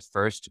have the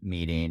first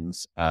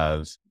meetings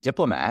of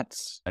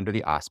diplomats under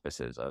the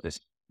auspices of this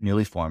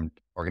newly formed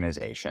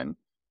organization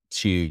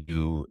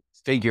to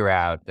figure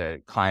out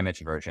the climate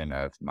version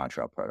of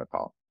Montreal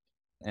Protocol.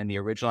 And the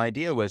original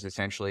idea was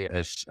essentially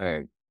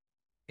a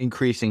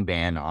increasing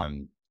ban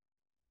on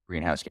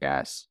greenhouse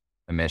gas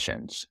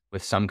emissions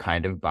with some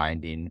kind of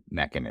binding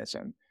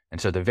mechanism. And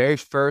so the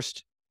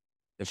first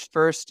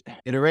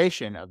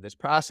iteration of this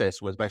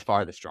process was by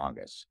far the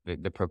strongest.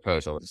 The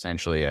proposal was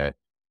essentially an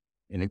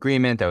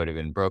agreement that would have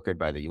been brokered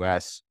by the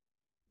U.S.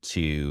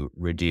 to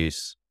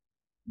reduce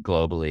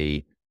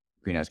globally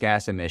greenhouse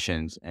gas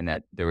emissions, and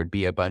that there would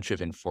be a bunch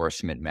of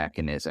enforcement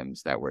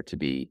mechanisms that were to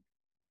be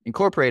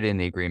incorporated in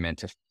the agreement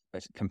to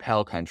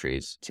compel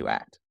countries to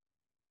act.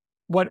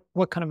 What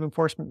kind of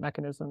enforcement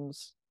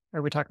mechanisms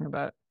are we talking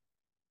about?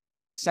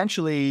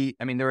 Essentially,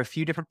 I mean, there were a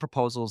few different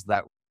proposals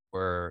that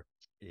were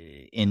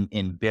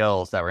in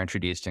bills that were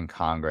introduced in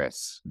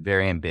Congress,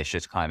 very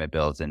ambitious climate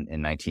bills in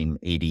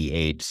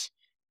 1988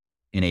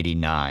 and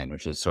 89,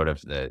 which is sort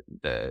of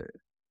the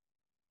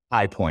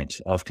high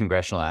point of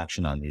congressional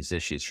action on these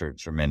issues for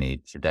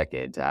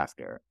decades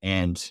after.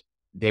 And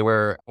they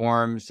were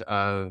forms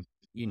of,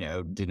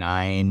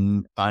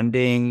 denying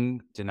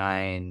funding,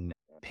 denying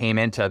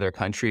payment to other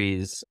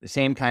countries, the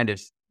same kind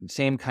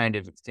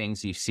of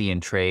things you see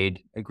in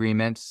trade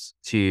agreements,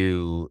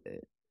 to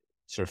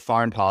sort of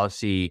foreign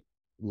policy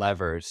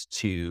levers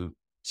to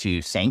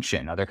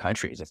sanction other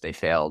countries if they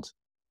failed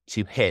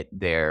to hit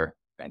their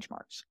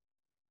benchmarks.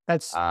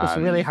 It's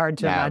really hard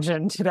to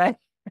imagine today.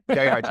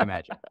 Very hard to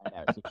imagine.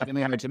 It's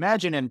extremely hard to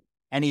imagine.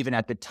 And even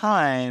at the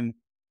time,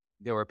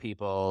 there were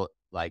people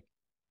like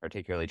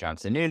particularly John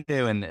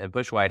Sununu in the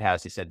Bush White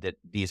House who said that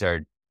these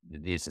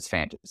is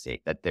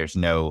fantasy, that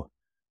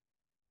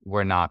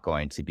we're not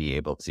going to be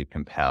able to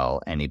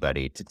compel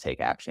anybody to take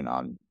action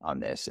on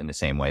this in the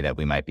same way that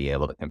we might be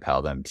able to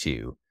compel them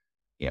to,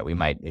 we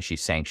might issue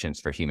sanctions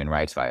for human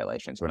rights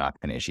violations. We're not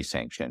going to issue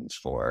sanctions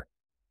for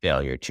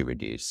failure to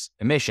reduce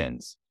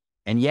emissions.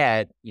 And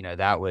yet,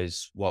 that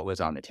was what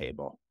was on the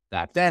table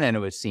back then, and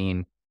it was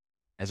seen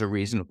as a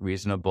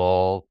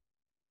reasonable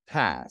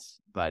path.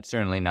 But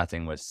certainly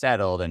nothing was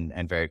settled,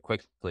 and very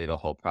quickly the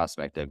whole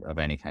prospect of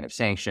any kind of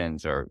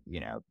sanctions or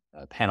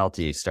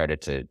penalties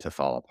started to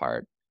fall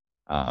apart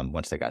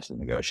once they got to the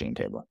negotiating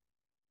table.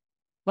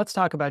 Let's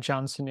talk about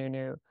John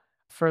Sununu.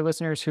 For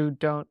listeners who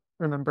don't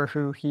remember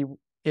who he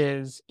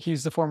is,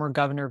 he's the former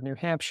governor of New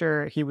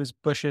Hampshire. He was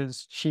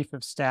Bush's chief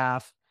of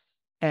staff.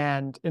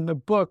 And in the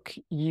book,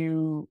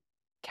 you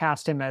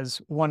cast him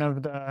as one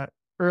of the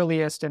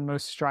earliest and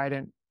most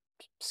strident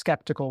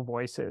skeptical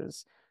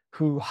voices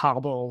who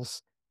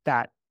hobbles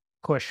that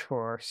push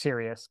for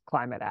serious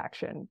climate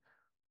action.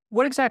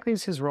 What exactly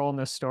is his role in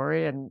this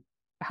story, and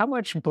how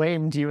much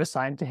blame do you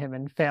assign to him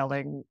in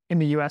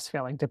the US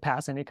failing to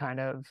pass any kind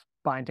of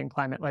binding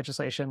climate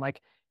legislation?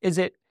 Like, is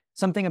it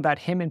something about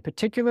him in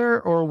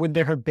particular, or would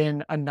there have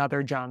been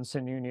another John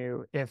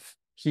Sununu if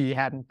he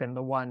hadn't been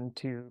the one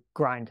to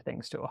grind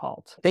things to a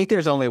halt? I think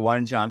there's only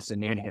one John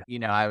Sununu.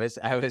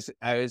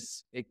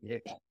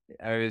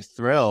 I was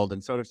thrilled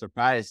and sort of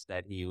surprised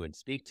that he would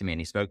speak to me,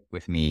 and he spoke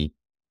with me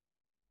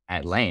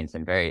at length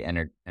and very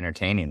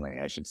entertainingly,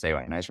 I should say,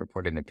 when I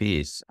reported in the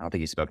piece. I don't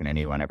think he's spoken to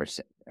anyone ever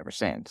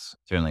since,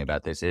 certainly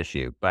about this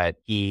issue. But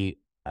he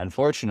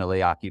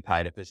unfortunately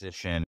occupied a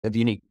position of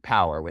unique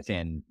power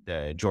within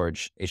the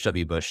George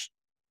H.W. Bush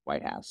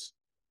White House,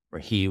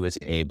 where he was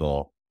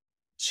able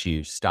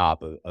to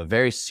stop a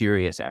very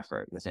serious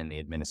effort within the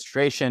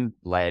administration,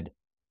 led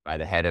by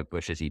the head of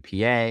Bush's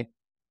EPA,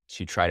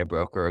 to try to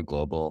broker a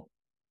global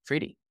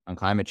treaty on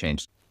climate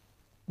change.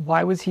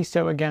 Why was he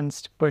so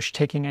against Bush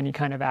taking any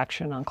kind of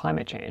action on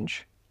climate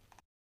change?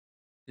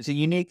 He's a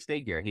unique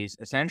figure. He's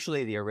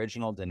essentially the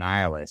original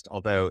denialist,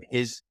 although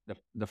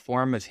the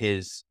form of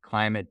his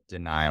climate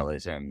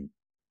denialism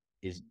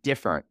is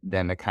different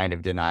than the kind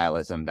of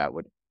denialism that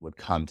would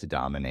come to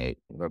dominate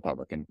the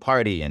Republican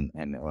Party and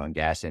the oil and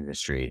gas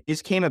industry.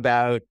 His came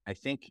about, I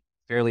think,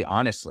 fairly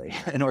honestly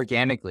and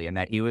organically, in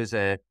that he was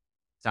a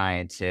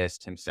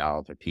scientist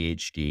himself, a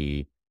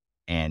PhD,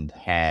 and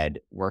had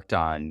worked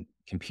on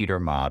computer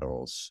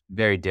models,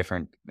 very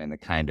different than the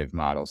kind of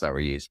models that were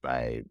used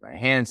by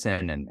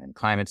Hansen and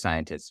climate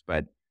scientists,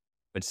 but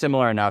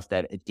similar enough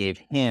that it gave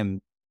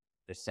him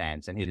the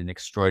sense, and he's an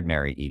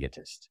extraordinary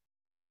egotist,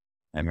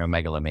 a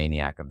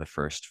megalomaniac of the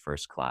first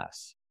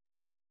class.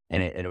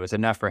 And it was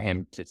enough for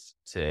him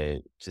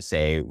to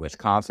say with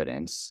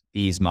confidence,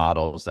 these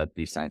models that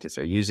these scientists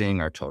are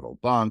using are total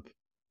bunk.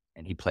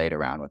 And he played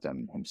around with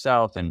them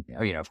himself. And,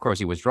 of course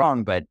he was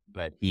wrong, but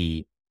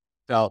he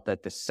felt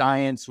that the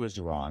science was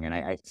wrong. And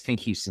I think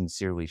he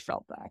sincerely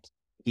felt that.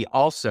 He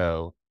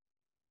also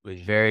was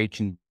very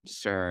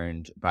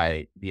concerned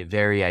by the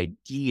very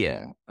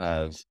idea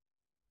of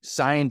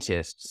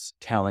scientists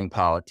telling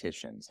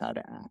politicians how to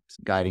act,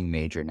 guiding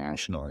major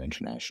national and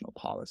international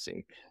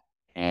policy.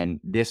 And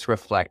this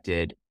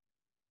reflected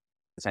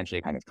essentially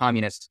a kind of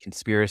communist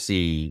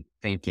conspiracy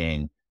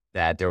thinking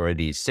that there were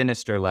these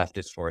sinister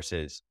leftist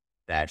forces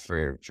that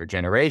for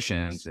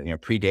generations,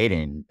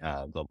 predating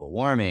global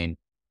warming,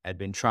 had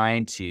been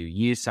trying to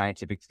use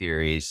scientific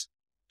theories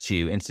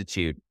to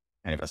institute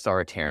kind of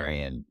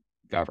authoritarian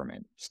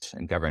government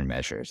and government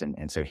measures.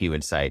 And so he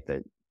would cite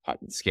the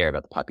scare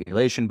about the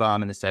population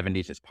bomb in the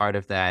 70s as part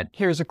of that.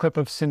 Here's a clip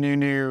of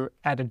Sununu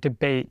at a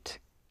debate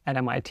at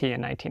MIT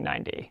in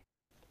 1990.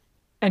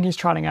 And he's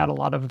trotting out a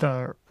lot of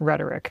the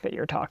rhetoric that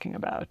you're talking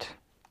about.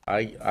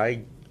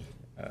 I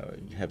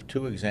have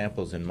two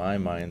examples in my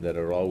mind that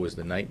are always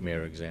the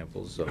nightmare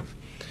examples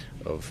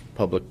of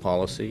public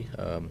policy.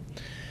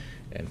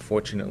 And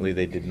fortunately,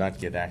 they did not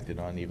get acted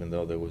on, even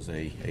though there was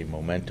a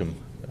momentum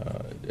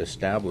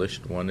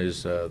established. One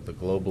is the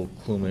global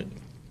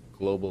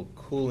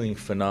cooling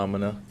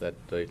phenomena that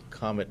the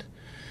comet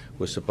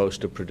was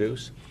supposed to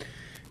produce.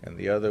 And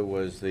the other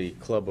was the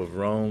Club of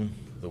Rome,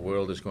 the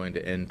world is going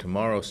to end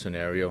tomorrow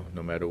scenario,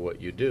 no matter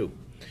what you do.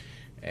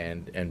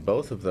 And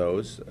both of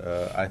those,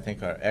 I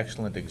think, are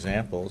excellent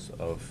examples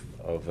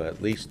of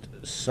at least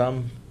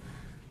some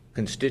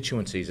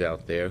constituencies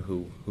out there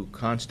who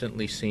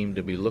constantly seem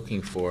to be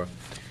looking for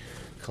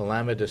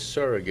calamitous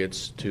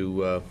surrogates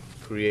to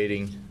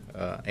creating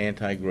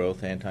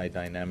anti-growth,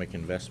 anti-dynamic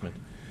investment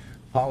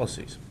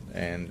policies.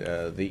 And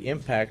the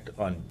impact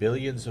on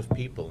billions of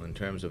people in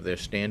terms of their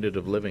standard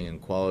of living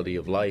and quality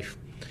of life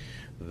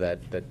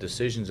that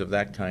decisions of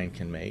that kind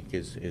can make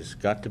is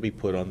got to be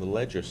put on the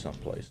ledger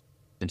someplace.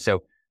 And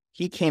so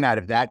he came out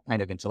of that kind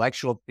of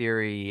intellectual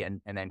theory and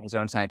then his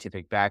own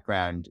scientific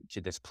background to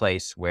this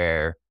place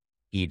where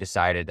he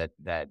decided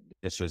that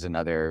this was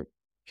another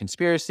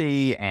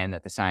conspiracy and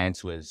that the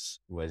science was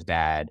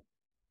bad.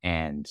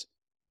 And,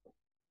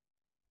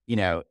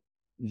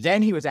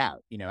 then he was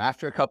out,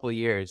 after a couple of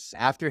years,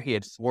 after he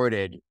had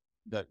thwarted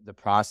the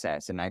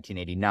process in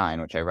 1989,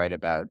 which I write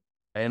about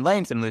in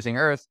length in Losing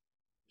Earth,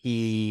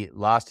 he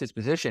lost his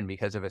position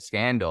because of a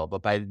scandal.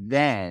 But by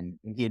then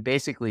he had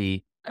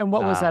basically... And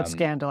what was that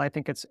scandal? I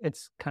think it's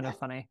kind of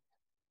funny.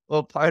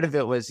 Well, part of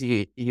it was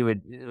he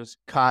was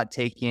caught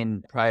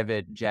taking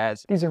private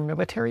jets. These are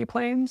military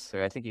planes?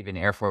 So I think even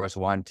Air Force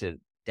One to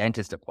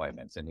dentist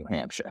appointments in New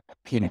Hampshire.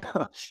 He's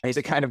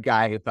the kind of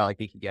guy who felt like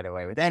he could get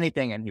away with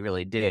anything, and he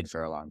really did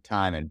for a long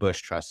time. And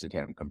Bush trusted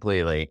him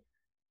completely.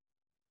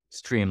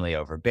 Extremely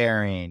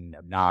overbearing,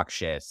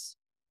 obnoxious,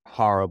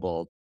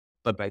 horrible.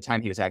 But by the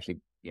time he was actually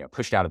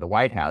pushed out of the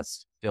White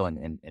House, still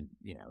in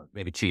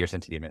maybe 2 years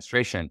into the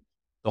administration,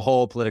 the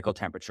whole political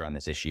temperature on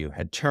this issue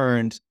had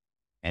turned,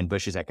 and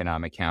Bush's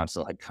Economic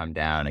Council had come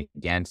down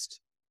against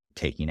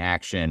taking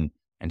action.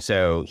 And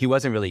so he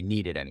wasn't really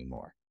needed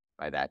anymore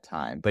by that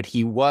time. But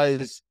he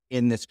was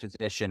in this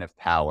position of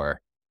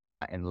power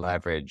and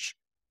leverage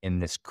in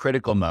this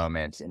critical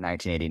moment in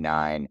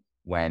 1989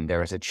 when there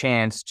was a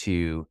chance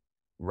to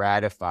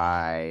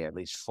ratify, at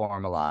least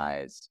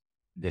formalize,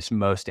 this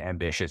most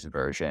ambitious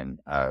version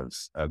of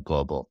a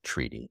global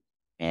treaty.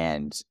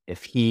 And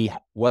if he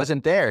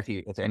wasn't there, if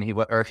he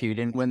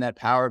didn't win that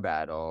power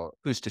battle,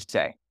 who's to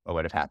say what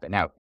would have happened?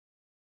 Now,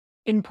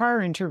 in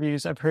prior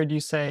interviews, I've heard you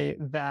say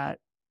that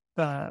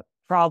the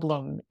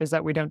problem is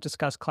that we don't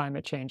discuss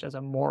climate change as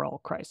a moral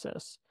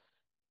crisis.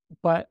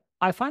 But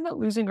I find that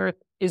Losing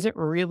Earth isn't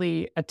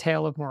really a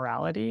tale of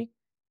morality.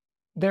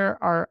 There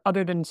are,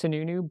 other than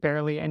Sununu,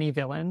 barely any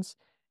villains.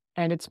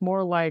 And it's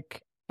more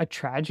like a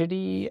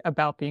tragedy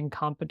about the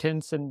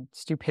incompetence and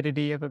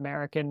stupidity of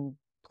American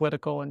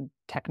political and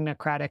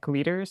technocratic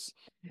leaders.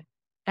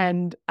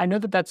 And I know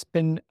that that's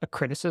been a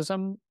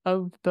criticism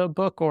of the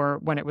book, or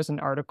when it was an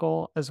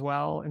article as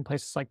well in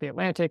places like The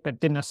Atlantic that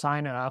didn't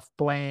assign enough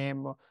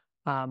blame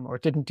or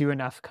didn't do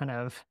enough kind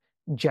of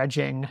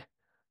judging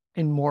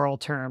in moral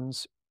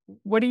terms.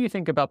 What do you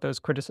think about those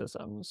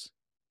criticisms?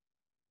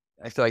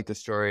 I feel like the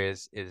story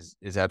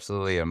is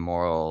absolutely a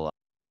moral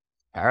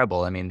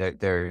parable. I mean,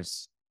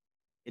 there's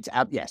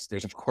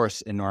of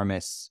course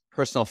enormous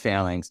personal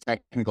failings,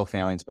 technical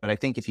failings, but I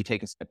think if you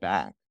take a step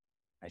back,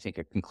 I think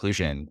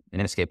an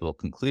inescapable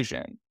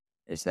conclusion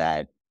is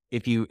that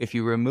if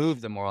you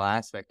remove the moral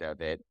aspect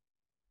of it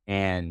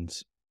and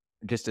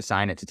just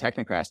assign it to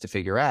technocrats to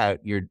figure out,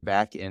 you're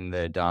back in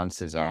the Don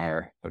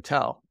Cesar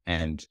Hotel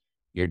and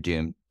you're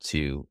doomed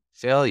to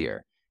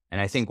failure. And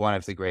I think one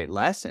of the great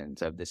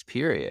lessons of this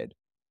period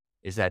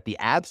is that the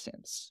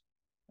absence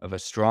of a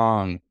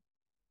strong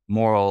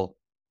moral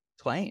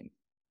claim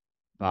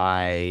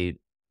by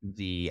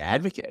the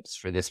advocates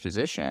for this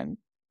position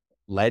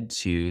led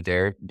to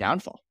their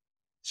downfall.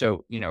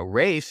 So,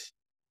 Rafe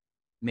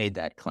made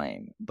that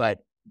claim, but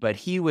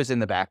he was in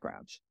the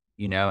background,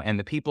 and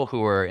the people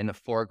who were in the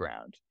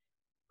foreground,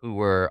 who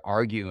were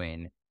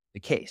arguing the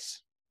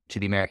case to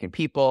the American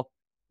people,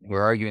 who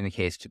were arguing the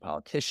case to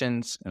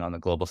politicians and on the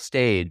global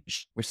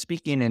stage, were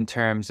speaking in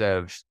terms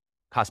of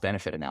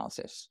cost-benefit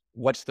analysis.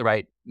 What's the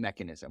right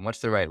mechanism? What's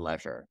the right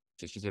lever?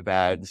 This is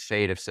about the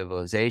fate of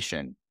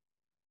civilization.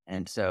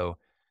 And so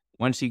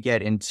once you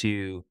get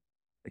into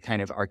the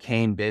kind of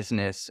arcane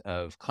business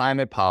of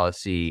climate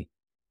policy,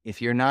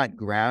 if you're not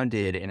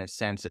grounded in a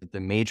sense of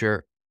the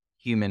major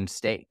human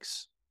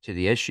stakes to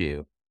the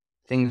issue,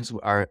 things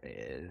are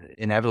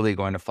inevitably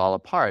going to fall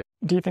apart.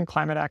 Do you think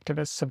climate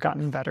activists have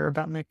gotten better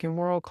about making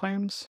moral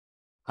claims?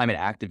 Climate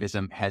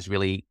activism has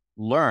really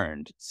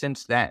learned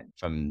since then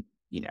from,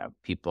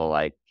 people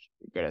like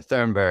Greta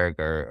Thunberg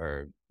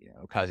or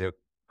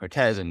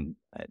Ocasio-Cortez and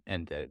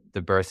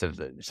the birth of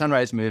the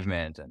Sunrise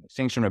Movement and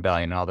Extinction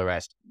Rebellion and all the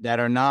rest, that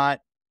are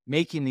not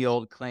making the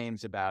old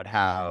claims about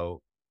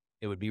how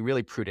it would be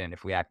really prudent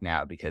if we act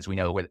now because we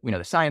know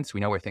the science, we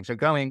know where things are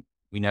going,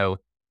 we know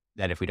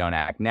that if we don't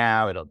act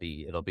now, it'll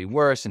be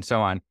worse, and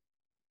so on.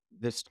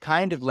 This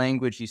kind of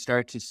language you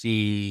start to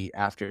see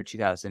after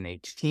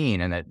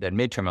 2018 and that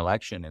midterm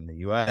election in the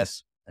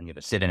U.S. and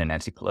the sit-in in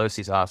Nancy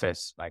Pelosi's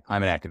office by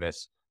climate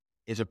activists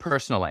is a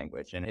personal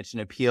language, and it's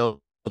an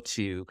appeal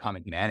to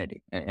common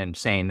humanity and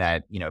saying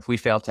that, if we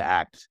fail to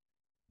act,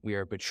 we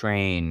are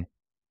betraying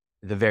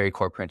the very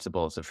core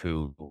principles of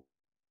who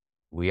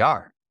we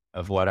are,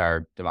 of what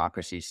our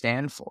democracies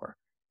stand for.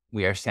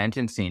 We are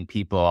sentencing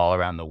people all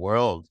around the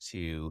world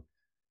to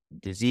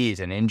disease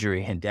and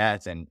injury and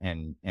death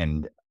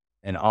and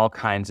all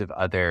kinds of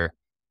other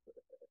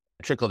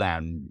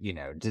trickle-down,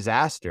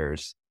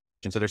 disasters.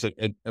 And so there's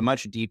a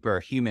much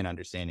deeper human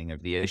understanding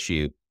of the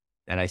issue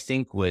that I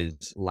think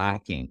was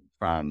lacking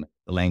from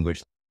the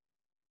language.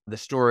 The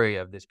story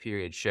of this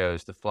period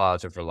shows the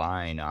flaws of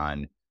relying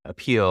on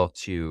appeal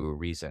to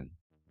reason.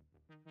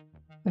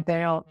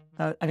 Nathaniel,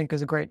 I think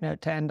is a great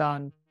note to end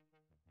on.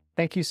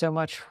 Thank you so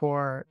much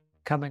for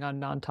coming on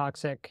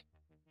Non-Toxic.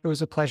 It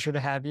was a pleasure to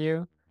have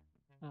you.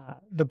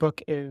 The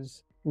book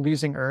is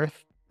Losing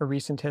Earth, A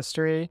Recent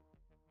History.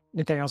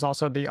 Nathaniel's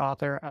also the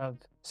author of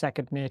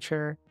Second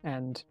Nature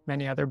and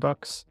many other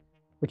books,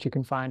 which you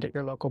can find at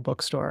your local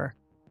bookstore.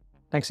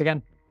 Thanks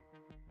again.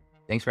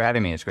 Thanks for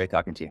having me. It's great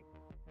talking to you.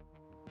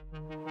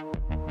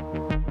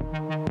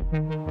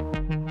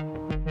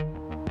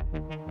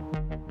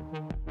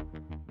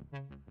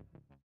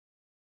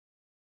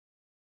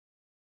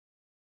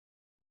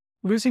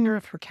 Losing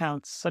Earth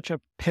recounts such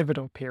a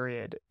pivotal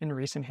period in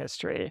recent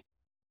history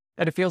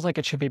that it feels like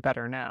it should be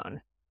better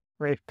known.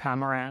 Rafe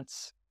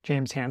Pomerantz,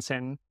 James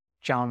Hansen,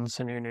 John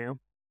Sununu.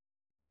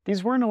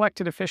 These weren't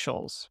elected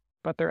officials,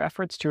 but their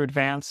efforts to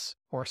advance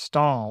or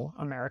stall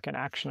American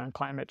action on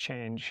climate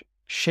change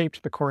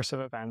shaped the course of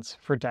events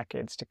for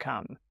decades to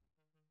come.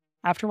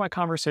 After my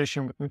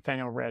conversation with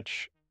Nathaniel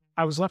Rich,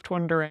 I was left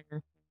wondering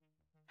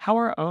how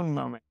our own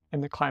moment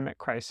in the climate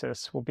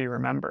crisis will be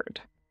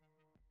remembered.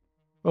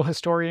 Will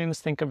historians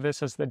think of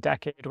this as the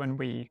decade when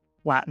we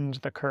flattened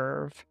the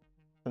curve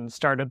and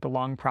started the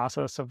long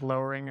process of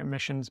lowering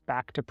emissions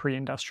back to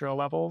pre-industrial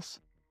levels?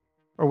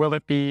 Or will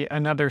it be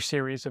another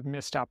series of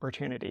missed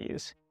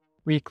opportunities,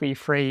 weakly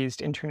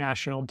phrased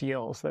international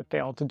deals that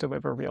failed to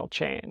deliver real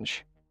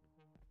change?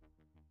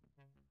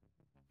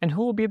 And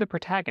who will be the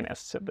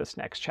protagonists of this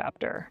next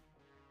chapter?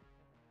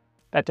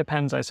 That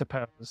depends, I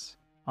suppose,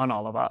 on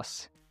all of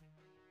us.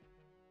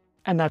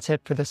 And that's it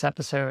for this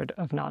episode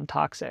of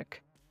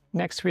Non-Toxic.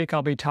 Next week,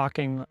 I'll be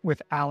talking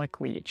with Alec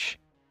Leach,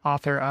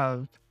 author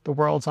of The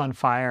World's on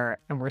Fire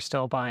and We're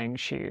Still Buying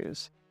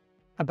Shoes,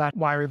 about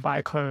why we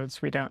buy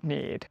clothes we don't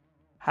need,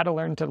 how to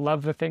learn to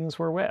love the things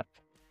we're with,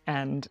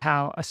 and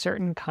how a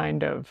certain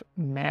kind of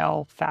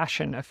male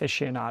fashion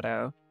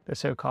aficionado, the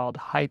so-called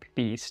hype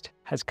beast,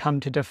 has come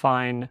to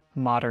define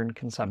modern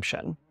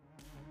consumption.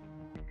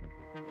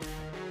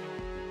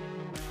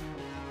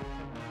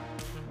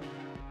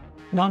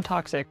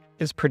 Non-Toxic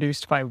is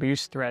produced by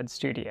Loose Thread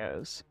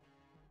Studios,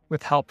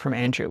 with help from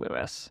Andrew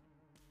Lewis.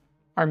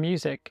 Our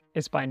music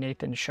is by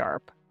Nathan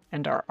Sharp,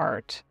 and our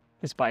art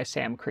is by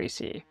Sam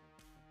Creasy.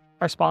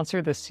 Our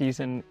sponsor this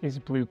season is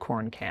Blue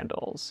Corn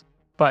Candles,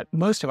 but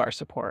most of our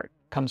support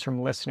comes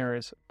from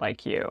listeners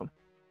like you.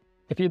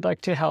 If you'd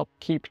like to help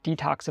keep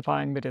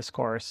detoxifying the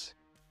discourse,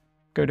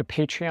 go to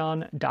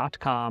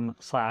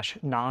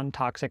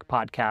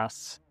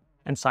patreon.com/nontoxicpodcasts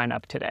and sign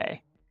up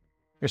today.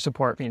 Your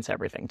support means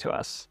everything to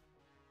us.